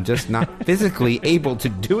 and I'm just not physically able to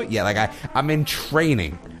do it yet. I'm in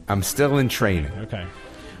training. I'm still in training. Okay.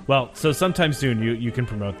 Well, so sometime soon you can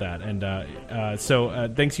promote that, and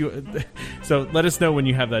thanks you. So let us know when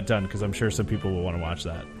you have that done, because I'm sure some people will want to watch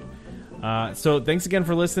that. So thanks again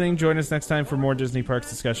for listening. Join us next time for more Disney Parks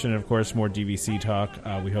discussion and, of course, more DVC talk.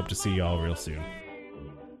 We hope to see you all real soon.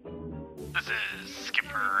 This is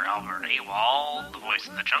Skipper Albert AWOL, the voice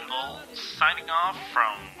of the jungle, signing off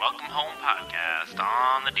from Welcome Home Podcast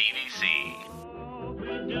on the DVC. We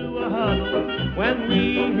do a huddle when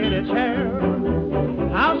we hit a chair.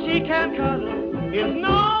 How she can cuddle is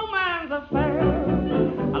no